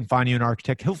lot. He can find you an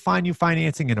architect. He'll find you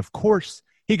financing. And, of course,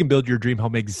 he can build your dream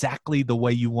home exactly the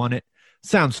way you want it.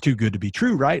 Sounds too good to be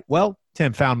true, right? Well,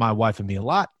 Tim found my wife and me a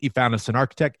lot. He found us an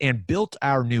architect and built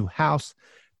our new house.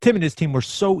 Tim and his team were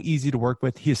so easy to work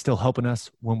with. He is still helping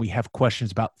us when we have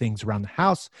questions about things around the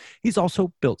house. He's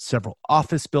also built several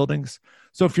office buildings.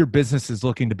 So if your business is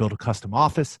looking to build a custom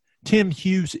office, Tim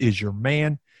Hughes is your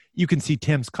man. You can see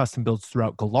Tim's custom builds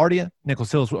throughout Gaillardia,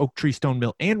 Nichols Hills, Oak Tree, Stone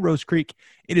Mill, and Rose Creek.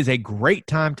 It is a great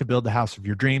time to build the house of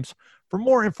your dreams. For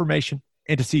more information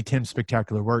and to see Tim's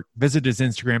spectacular work, visit his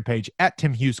Instagram page at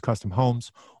Tim Hughes Custom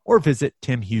Homes or visit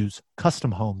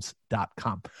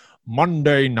timhughescustomhomes.com.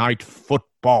 Monday Night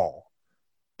Football.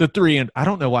 I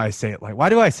don't know why I say it why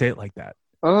do I say it like that?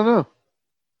 I don't know.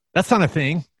 That's not a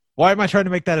thing. Why am I trying to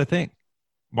make that a thing?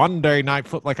 Monday Night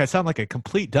Football. I sound like a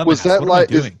complete dumbass. Was that what am I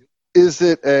doing? Is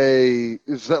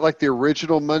that like the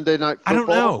original Monday Night Football? I don't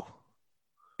know.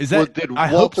 Is that? Did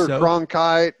I Walter hope so.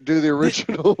 Cronkite do the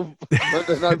original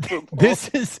Monday Night Football?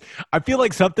 I feel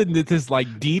like something that is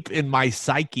like deep in my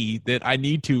psyche that I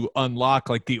need to unlock,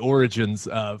 like the origins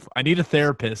of. I need a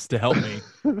therapist to help me.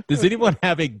 Does anyone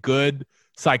have a good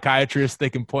psychiatrist that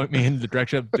can point me in the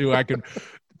direction to I can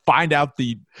find out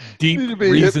the deep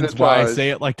reasons why I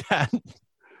say it like that?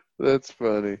 That's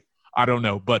funny. I don't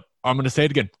know, but I'm going to say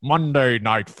it again. Monday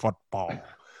Night Football.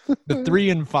 The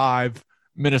 3-5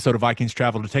 Minnesota Vikings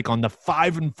travel to take on the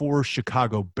 5-4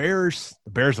 Chicago Bears.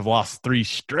 The Bears have lost 3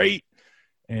 straight,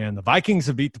 and the Vikings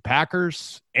have beat the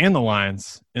Packers and the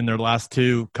Lions in their last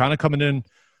 2, kind of coming in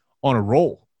on a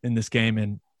roll in this game.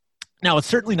 And now it's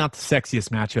certainly not the sexiest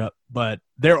matchup, but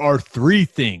there are 3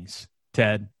 things,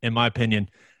 Ted, in my opinion,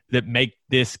 that make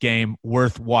this game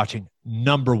worth watching.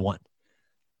 Number 1,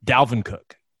 Dalvin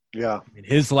Cook. Yeah. In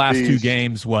his last 2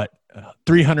 games,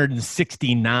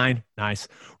 369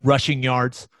 rushing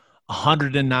yards,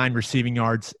 109 receiving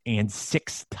yards, and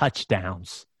 6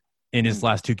 touchdowns in his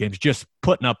last 2 games. Just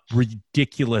putting up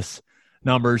ridiculous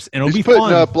numbers, and it'll be fun. He's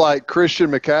putting up like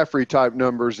Christian McCaffrey type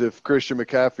numbers if Christian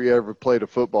McCaffrey ever played a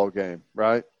football game,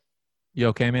 right? You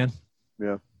okay, man?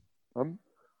 Yeah, I'm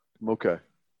okay.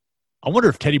 I wonder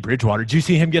if Teddy Bridgewater. Did you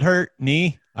see him get hurt?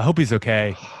 Knee? I hope he's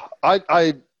okay.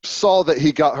 I saw that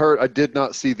he got hurt. I did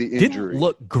not see the injury. Didn't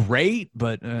look great,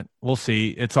 but we'll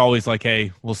see. It's always like,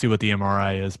 hey, we'll see what the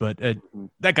MRI is. But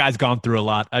that guy's gone through a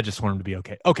lot. I just want him to be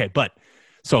okay. Okay, but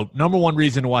so number 1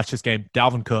 reason to watch this game,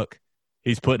 Dalvin Cook.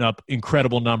 He's putting up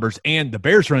incredible numbers, and the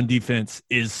Bears' run defense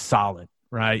is solid,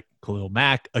 right? Khalil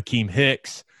Mack, Akeem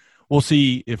Hicks. We'll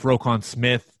see if Roquan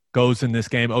Smith goes in this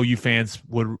game. OU fans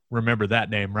would remember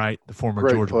that name, right? The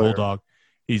former Georgia Bulldog.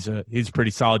 He's a pretty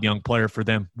solid young player for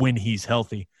them when he's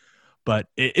healthy. But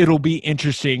it'll be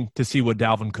interesting to see what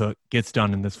Dalvin Cook gets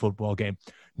done in this football game.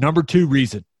 Number 2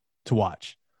 reason to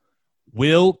watch.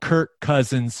 Will Kirk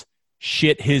Cousins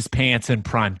shit his pants in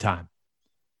prime time?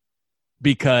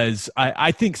 Because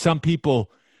I think some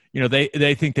people,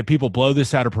 they think that people blow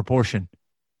this out of proportion.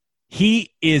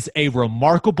 He is a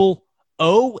remarkable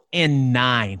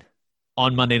 0-9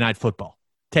 on Monday Night Football.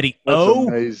 Teddy, That's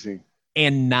amazing.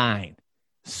 0-9.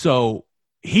 So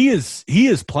he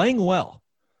is playing well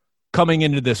coming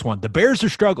into this one. The Bears are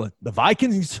struggling. The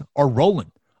Vikings are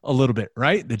rolling a little bit,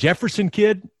 right? The Jefferson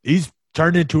kid, he's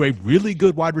turned into a really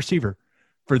good wide receiver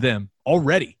for them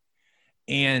already.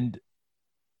 And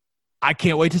I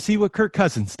can't wait to see what Kirk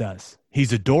Cousins does.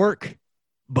 He's a dork,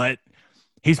 but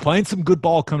he's playing some good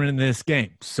ball coming into this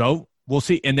game. So we'll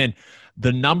see. And then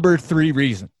the number 3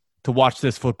 reason to watch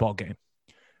this football game.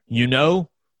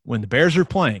 When the Bears are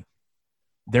playing,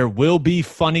 there will be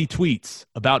funny tweets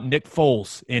about Nick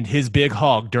Foles and his big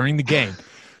hog during the game.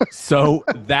 So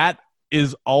that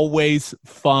is always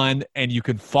fun, and you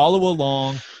can follow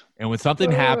along. And when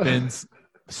something happens,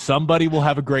 somebody will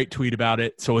have a great tweet about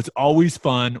it. So it's always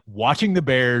fun watching the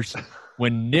Bears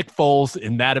when Nick Foles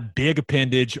and that big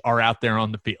appendage are out there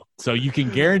on the field. So you can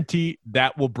guarantee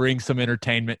that will bring some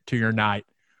entertainment to your night.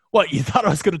 What, you thought I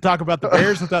was going to talk about the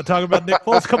Bears without talking about Nick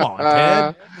Foles? Come on,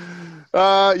 Ted.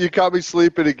 You caught me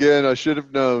sleeping again. I should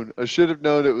have known.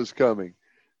 It was coming.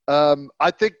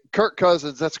 I think Kirk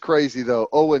Cousins, that's crazy, though.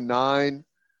 0-9,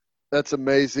 that's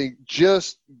amazing.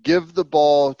 Just give the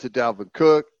ball to Dalvin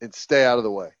Cook and stay out of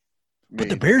the way. But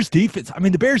the Bears' defense,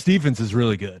 the Bears' defense is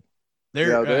really good.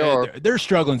 They are. They're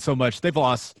struggling so much. They've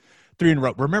lost 3 in a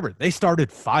row. Remember, they started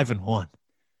 5-1.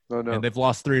 Oh, no. And they've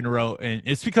lost 3 in a row. And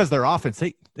it's because their offense,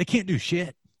 they can't do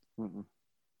shit. Mm-mm.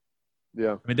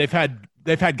 Yeah.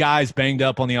 They've had guys banged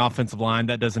up on the offensive line.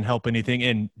 That doesn't help anything.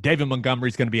 And David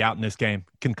Montgomery's going to be out in this game,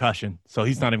 concussion. So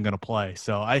he's not even going to play.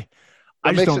 So I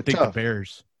just don't think tough. The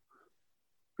Bears.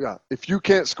 Yeah. If you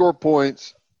can't score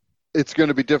points, it's going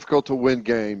to be difficult to win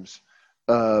games.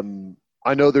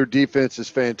 I know their defense is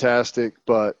fantastic,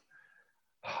 but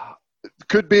it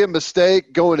could be a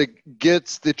mistake going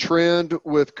against the trend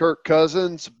with Kirk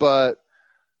Cousins, but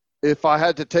If I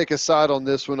had to take a side on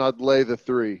this one, I'd lay the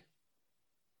 3.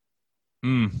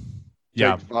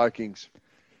 Yeah. Take Vikings.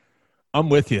 I'm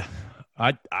with you.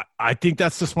 I think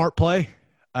that's the smart play.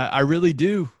 I really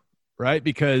do, right?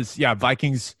 Because,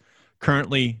 Vikings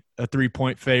currently a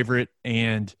 3-point favorite,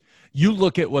 and you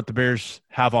look at what the Bears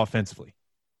have offensively.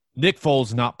 Nick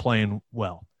Foles not playing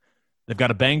well. They've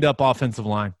got a banged-up offensive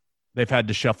line. They've had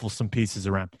to shuffle some pieces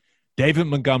around. David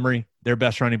Montgomery, their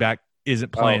best running back,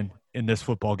 isn't playing in this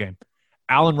football game.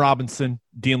 Allen Robinson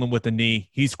dealing with a knee.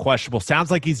 He's questionable.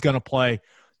 Sounds like he's going to play,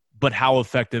 but how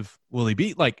effective will he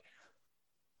be? Like,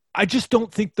 I just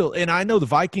don't think and I know the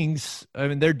Vikings, I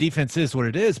mean, their defense is what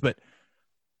it is, but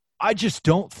I just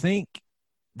don't think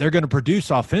they're going to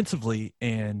produce offensively.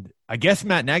 And I guess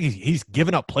Matt Nagy, he's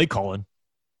given up play calling.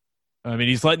 I mean,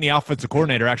 he's letting the offensive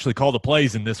coordinator actually call the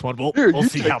plays in this one. We'll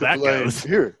see how that goes.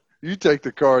 Here, you take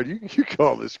the card. You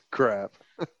call this crap.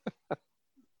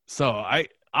 So I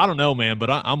don't know, man, but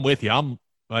I'm with you.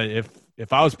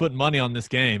 If I was putting money on this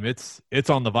game, it's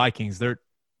on the Vikings.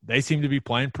 They seem to be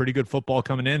playing pretty good football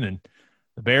coming in, and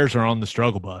the Bears are on the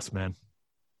struggle bus, man.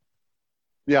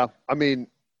 Yeah, I mean,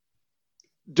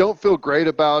 don't feel great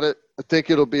about it. I think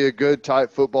it'll be a good,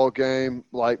 tight football game,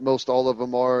 like most all of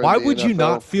them are. Why would you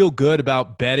not feel good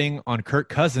about betting on Kirk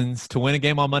Cousins to win a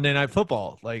game on Monday Night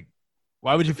Football? Like,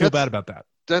 why would you feel bad about that?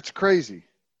 That's crazy.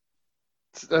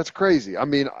 That's crazy. I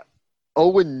mean,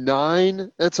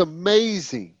 0-9, that's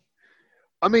amazing.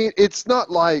 I mean, it's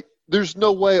not like there's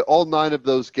no way all 9 of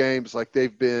those games, like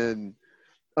they've been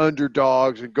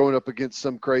underdogs and going up against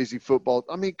some crazy football.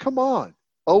 I mean, come on.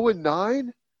 0-9?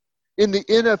 In the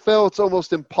NFL, it's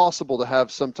almost impossible to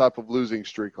have some type of losing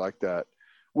streak like that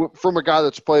from a guy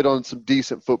that's played on some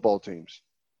decent football teams.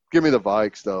 Give me the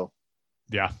Vikes, though.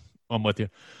 Yeah, I'm with you.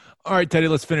 All right, Teddy,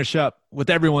 let's finish up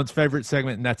with everyone's favorite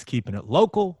segment, and that's Keeping It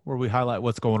Local, where we highlight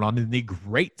what's going on in the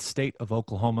great state of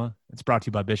Oklahoma. It's brought to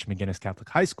you by Bishop McGuinness Catholic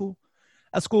High School.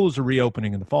 As schools are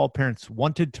reopening in the fall, parents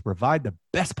wanted to provide the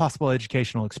best possible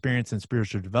educational experience and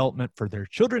spiritual development for their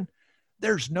children.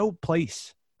 There's no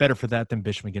place better for that than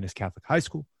Bishop McGuinness Catholic High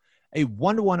School. A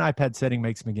 1-to-1 iPad setting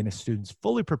makes McGuinness students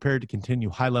fully prepared to continue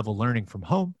high-level learning from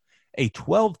home. A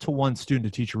 12-to-1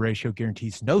 student-to-teacher ratio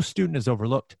guarantees no student is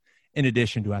overlooked. In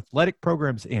addition to athletic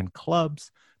programs and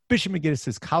clubs, Bishop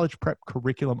McGuinness's college prep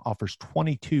curriculum offers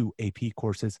 22 AP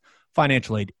courses.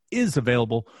 Financial aid is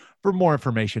available. For more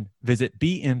information, visit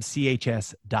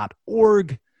bmchs.org.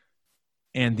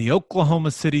 And the Oklahoma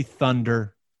City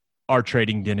Thunder are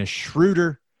trading Dennis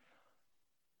Schröder.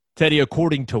 Teddy,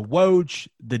 according to Woj,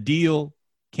 the deal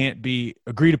can't be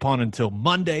agreed upon until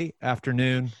Monday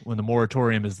afternoon when the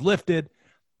moratorium is lifted,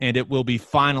 and it will be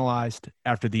finalized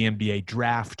after the NBA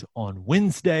draft on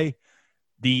Wednesday.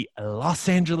 The Los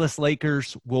Angeles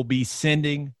Lakers will be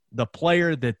sending the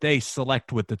player that they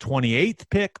select with the 28th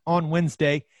pick on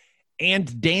Wednesday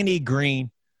and Danny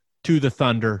Green to the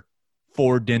Thunder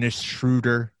for Dennis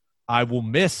Schröder. I will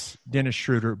miss Dennis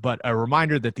Schröder, but a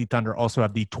reminder that the Thunder also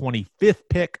have the 25th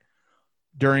pick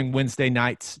during Wednesday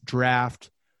night's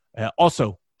draft.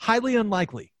 Also, highly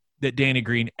unlikely that Danny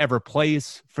Green ever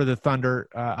plays for the Thunder.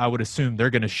 I would assume they're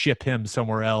going to ship him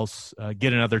somewhere else,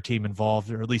 get another team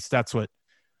involved, or at least that's what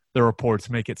the reports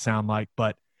make it sound like.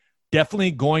 But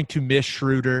definitely going to miss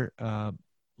Schröder.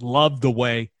 Loved the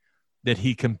way that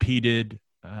he competed.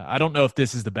 I don't know if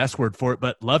this is the best word for it,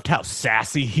 but loved how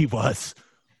sassy he was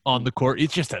on the court.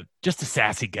 He's just a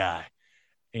sassy guy.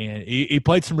 And he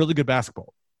played some really good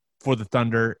basketball for the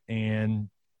Thunder. And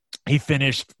he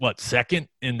finished, second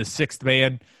in the 6th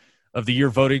man of the year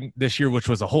voting this year, which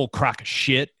was a whole crock of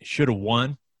shit. Should have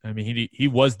won. I mean, he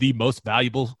was the most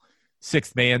valuable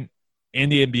 6th man in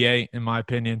the NBA, in my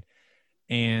opinion.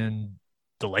 And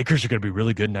the Lakers are going to be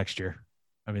really good next year.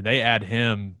 I mean, they add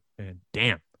him, and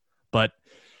damn. But,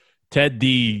 Ted,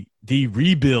 the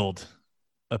rebuild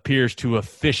appears to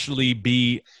officially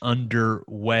be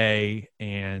underway,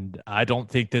 and I don't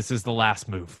think this is the last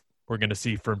move we're going to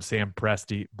see from Sam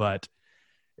Presti, but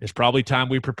it's probably time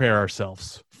we prepare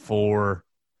ourselves for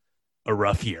a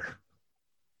rough year.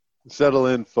 Settle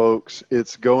in, folks.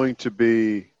 It's going to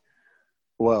be,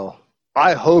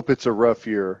 I hope it's a rough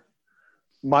year.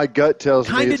 My gut tells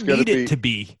me it's going to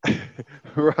be.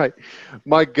 Right.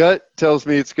 My gut tells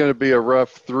me it's going to be a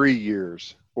rough 3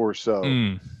 years or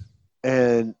so.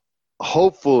 And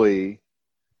hopefully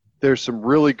there's some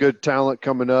really good talent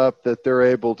coming up that they're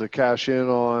able to cash in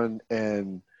on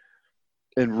and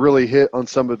really hit on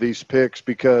some of these picks,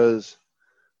 because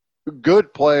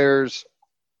good players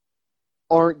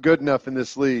aren't good enough in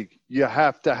this league. You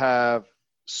have to have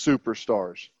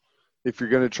superstars if you're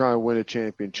going to try and win a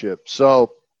championship.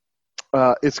 So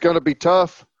it's going to be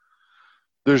tough,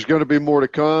 There's going to be more to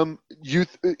come.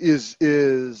 Is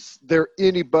there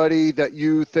anybody that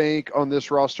you think on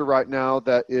this roster right now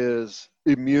that is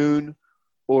immune,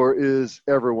 or is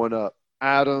everyone up?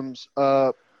 Adams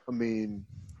up. I mean,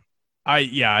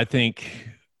 I think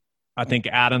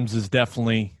Adams is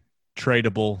definitely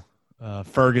tradable.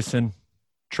 Ferguson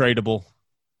tradable.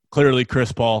 Clearly,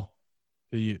 Chris Paul,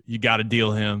 you got to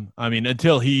deal him. I mean,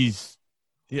 until he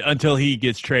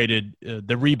gets traded,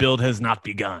 the rebuild has not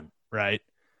begun. Right.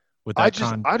 With that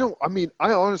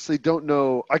I honestly don't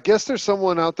know. I guess there's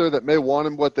someone out there that may want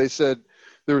him. What they said,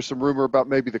 there was some rumor about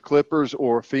maybe the Clippers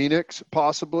or Phoenix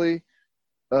possibly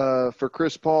for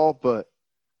Chris Paul, but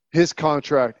his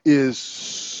contract is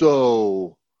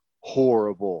so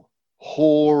horrible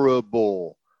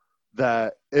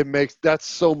that that's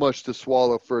so much to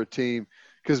swallow for a team,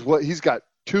 because he's got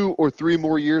 2 or 3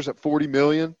 more years at $40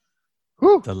 million.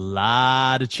 Whew. It's a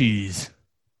lot of cheese.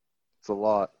 It's a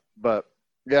lot, but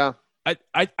yeah.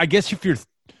 I guess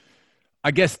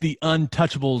the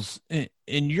untouchables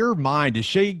in your mind, is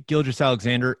Shai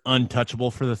Gilgeous-Alexander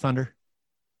untouchable for the Thunder?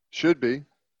 Should be.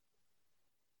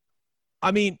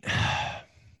 I mean,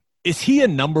 is he a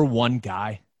number one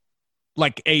guy?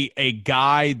 Like a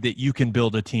guy that you can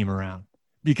build a team around?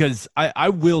 Because I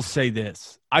will say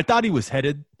this. I thought he was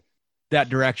headed that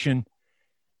direction,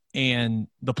 and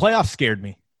the playoffs scared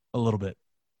me a little bit.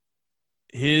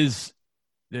 His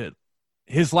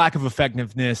lack of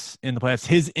effectiveness in the playoffs,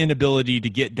 his inability to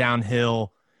get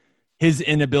downhill, his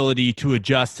inability to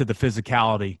adjust to the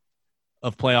physicality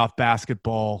of playoff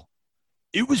basketball,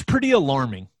 it was pretty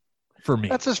alarming for me.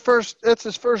 That's his first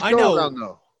go-around,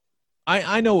 though.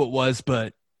 I know it was,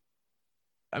 but,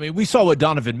 I mean, we saw what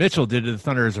Donovan Mitchell did to the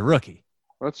Thunder as a rookie.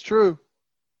 That's true.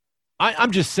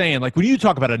 I'm just saying, like, when you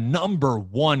talk about a number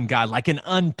one guy, like an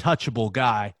untouchable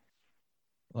guy,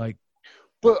 like.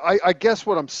 But I guess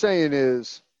what I'm saying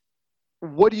is,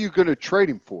 what are you going to trade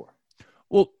him for?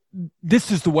 Well,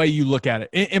 this is the way you look at it.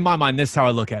 In my mind, this is how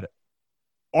I look at it.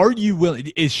 Are you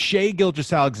willing? Is Shai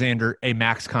Gilgeous-Alexander a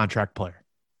max contract player?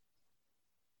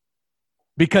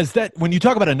 Because that when you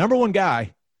talk about a number one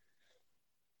guy,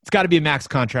 it's got to be a max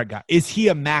contract guy. Is he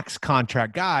a max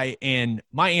contract guy? And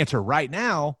my answer right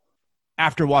now,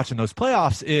 after watching those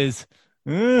playoffs, is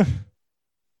I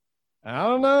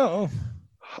don't know.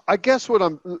 I guess what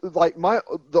I'm like,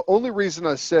 the only reason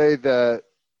I say that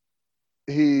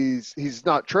he's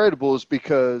not tradable is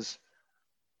because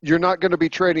you're not going to be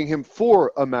trading him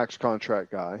for a max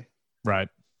contract guy. Right.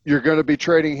 You're going to be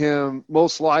trading him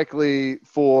most likely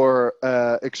for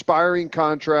expiring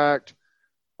contract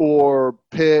or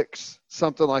picks,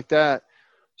 something like that.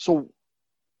 So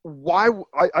why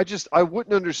I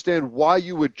wouldn't understand why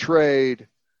you would trade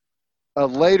a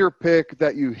later pick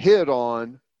that you hit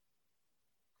on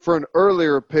for an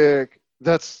earlier pick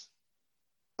that's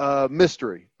a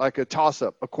mystery, like a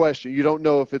toss-up, a question. You don't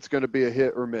know if it's going to be a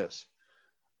hit or miss.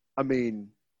 I mean,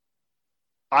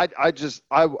 I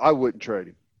wouldn't trade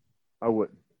him. I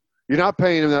wouldn't. You're not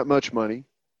paying him that much money.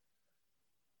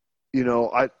 You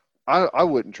know, I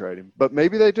wouldn't trade him. But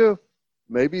maybe they do.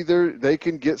 Maybe they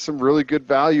can get some really good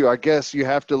value. I guess you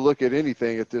have to look at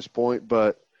anything at this point.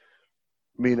 But,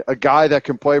 I mean, a guy that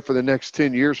can play for the next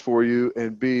 10 years for you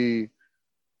and be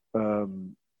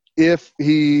if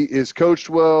he is coached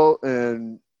well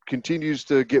and continues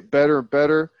to get better and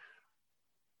better,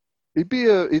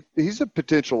 he's a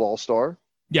potential all-star.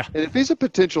 Yeah. And if he's a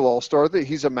potential all-star, that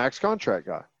he's a max contract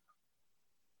guy.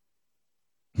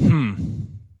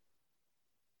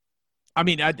 I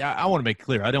mean, I want to make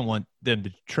clear, I don't want them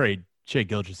to trade Shai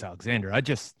Gilgeous-Alexander.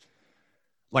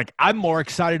 I'm more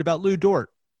excited about Lou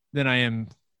Dort than I am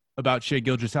about Shai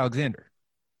Gilgeous-Alexander.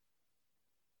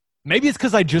 Maybe it's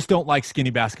because I just don't like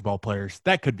skinny basketball players.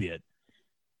 That could be it.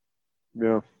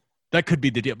 Yeah. That could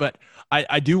be the deal. But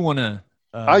I do want to.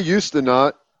 I used to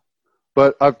not,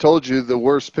 but I've told you the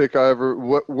worst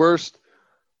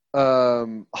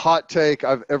hot take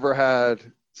I've ever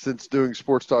had since doing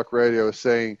sports talk radio is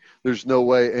saying there's no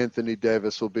way Anthony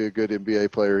Davis will be a good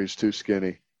NBA player. He's too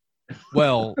skinny.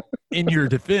 Well, in your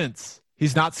defense,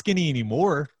 he's not skinny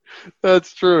anymore.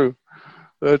 That's true.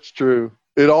 That's true.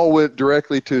 It all went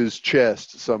directly to his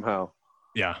chest somehow.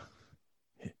 Yeah.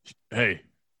 Hey,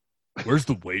 where's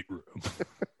the weight room?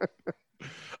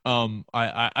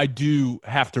 I do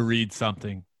have to read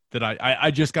something that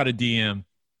I just got a DM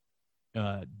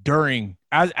during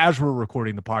as we're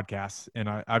recording the podcast, and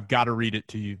I've got to read it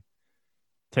to you.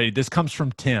 Tell you, this comes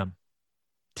from Tim.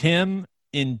 Tim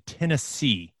in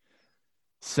Tennessee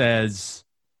says,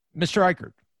 Mr.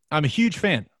 Eichert, I'm a huge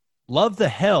fan. Love the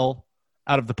hell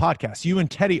out of the podcast. You and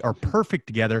Teddy are perfect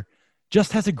together.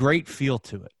 Just has a great feel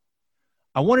to it.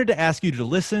 I wanted to ask you to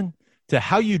listen to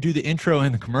how you do the intro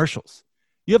and the commercials.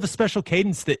 You have a special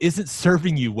cadence that isn't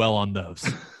serving you well on those.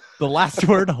 The last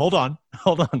word, hold on.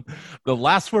 The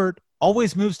last word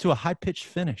always moves to a high-pitched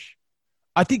finish.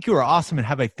 I think you are awesome and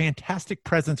have a fantastic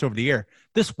presence over the air.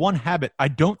 This one habit I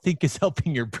don't think is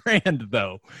helping your brand,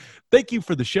 though. Thank you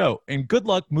for the show, and good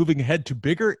luck moving ahead to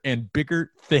bigger and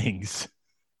bigger things.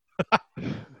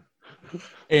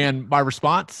 And my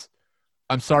response,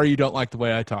 I'm sorry you don't like the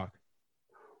way I talk.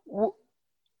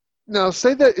 Now,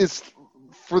 say that is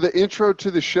for the intro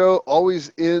to the show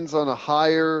always ends on a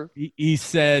higher. He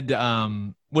said,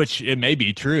 which it may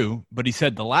be true, but he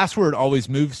said the last word always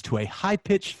moves to a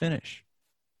high-pitched finish.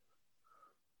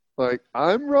 Like,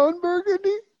 I'm Ron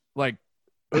Burgundy? Like,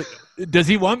 does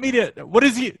he want me to? What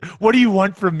do you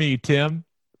want from me, Tim?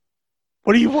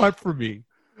 What do you want from me?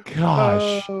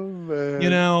 Gosh. Oh, man. You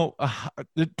know,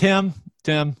 Tim,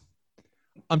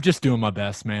 I'm just doing my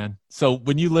best, man. So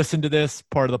when you listen to this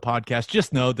part of the podcast,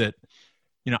 just know that,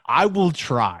 you know, I will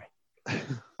try.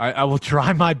 I will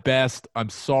try my best. I'm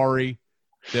sorry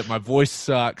that my voice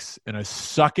sucks and I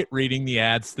suck at reading the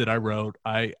ads that I wrote.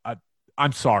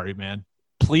 I'm sorry, man.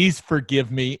 Please forgive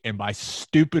me and my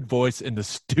stupid voice and the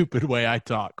stupid way I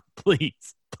talk.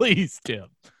 Please, Tim.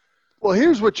 Well,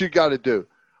 here's what you got to do.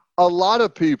 A lot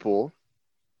of people,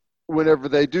 whenever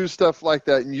they do stuff like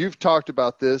that, and you've talked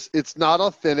about this, it's not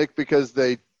authentic because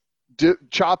they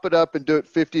chop it up and do it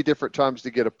 50 different times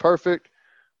to get it perfect.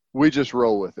 We just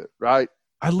roll with it, right?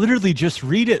 I literally just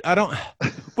read it.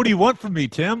 What do you want from me,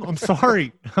 Tim? I'm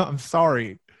sorry. I'm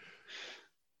sorry.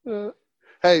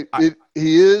 Hey,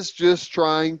 he is just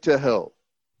trying to help.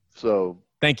 So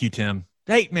thank you, Tim.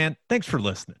 Hey, man, thanks for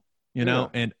listening. You know,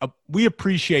 and we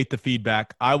appreciate the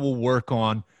feedback. I will work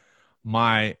on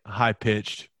my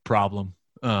high-pitched problem.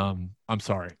 I'm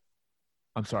sorry.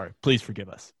 Please forgive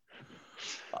us.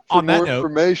 For more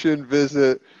information,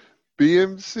 visit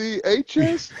bmchs.org.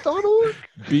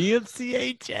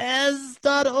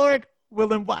 bmchs.org.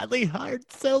 William Wiley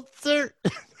Hard Seltzer.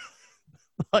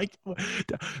 Like,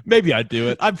 maybe I do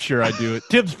it. I'm sure I do it.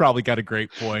 Tim's probably got a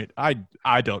great point.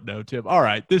 I don't know, Tim. All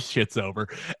right, this shit's over.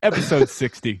 Episode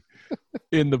 60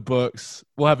 in the books.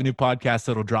 We'll have a new podcast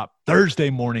that'll drop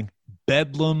Thursday morning.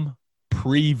 Bedlam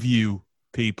preview,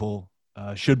 people.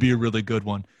 Should be a really good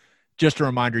one. Just a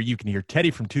reminder, you can hear Teddy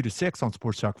from 2 to 6 on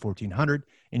Sports Talk 1400,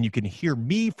 and you can hear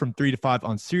me from 3 to 5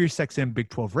 on SiriusXM Big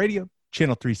 12 Radio,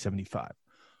 channel 375.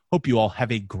 Hope you all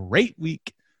have a great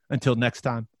week. Until next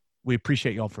time, we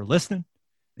appreciate y'all for listening,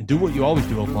 and do what you always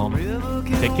do, Oklahoma.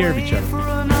 Take care of each other.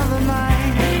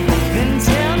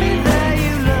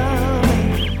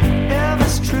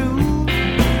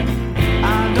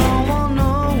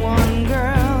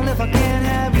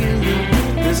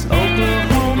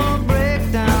 Oklahoma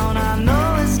breakdown, I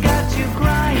know it's got you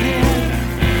crying.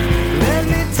 Let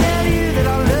me tell you that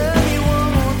I love you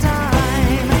one more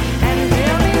time, and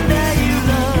tell me that you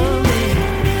love me,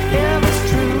 if it's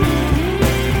true.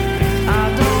 I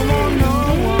don't want no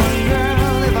one,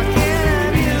 girl, if I can't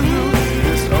have you.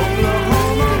 This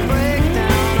Oklahoma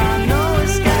breakdown, I know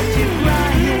it's got you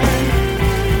crying.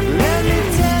 Let me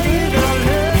tell you that I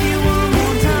love you one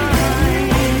more time.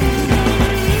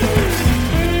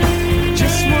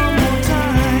 Just one more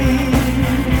time.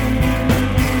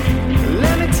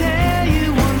 Let me tell you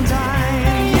one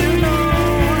time, you know.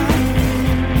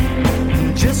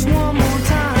 Just one more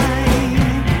time.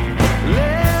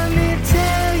 Let me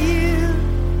tell you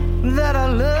that I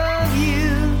love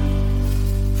you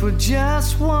for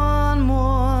just one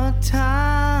more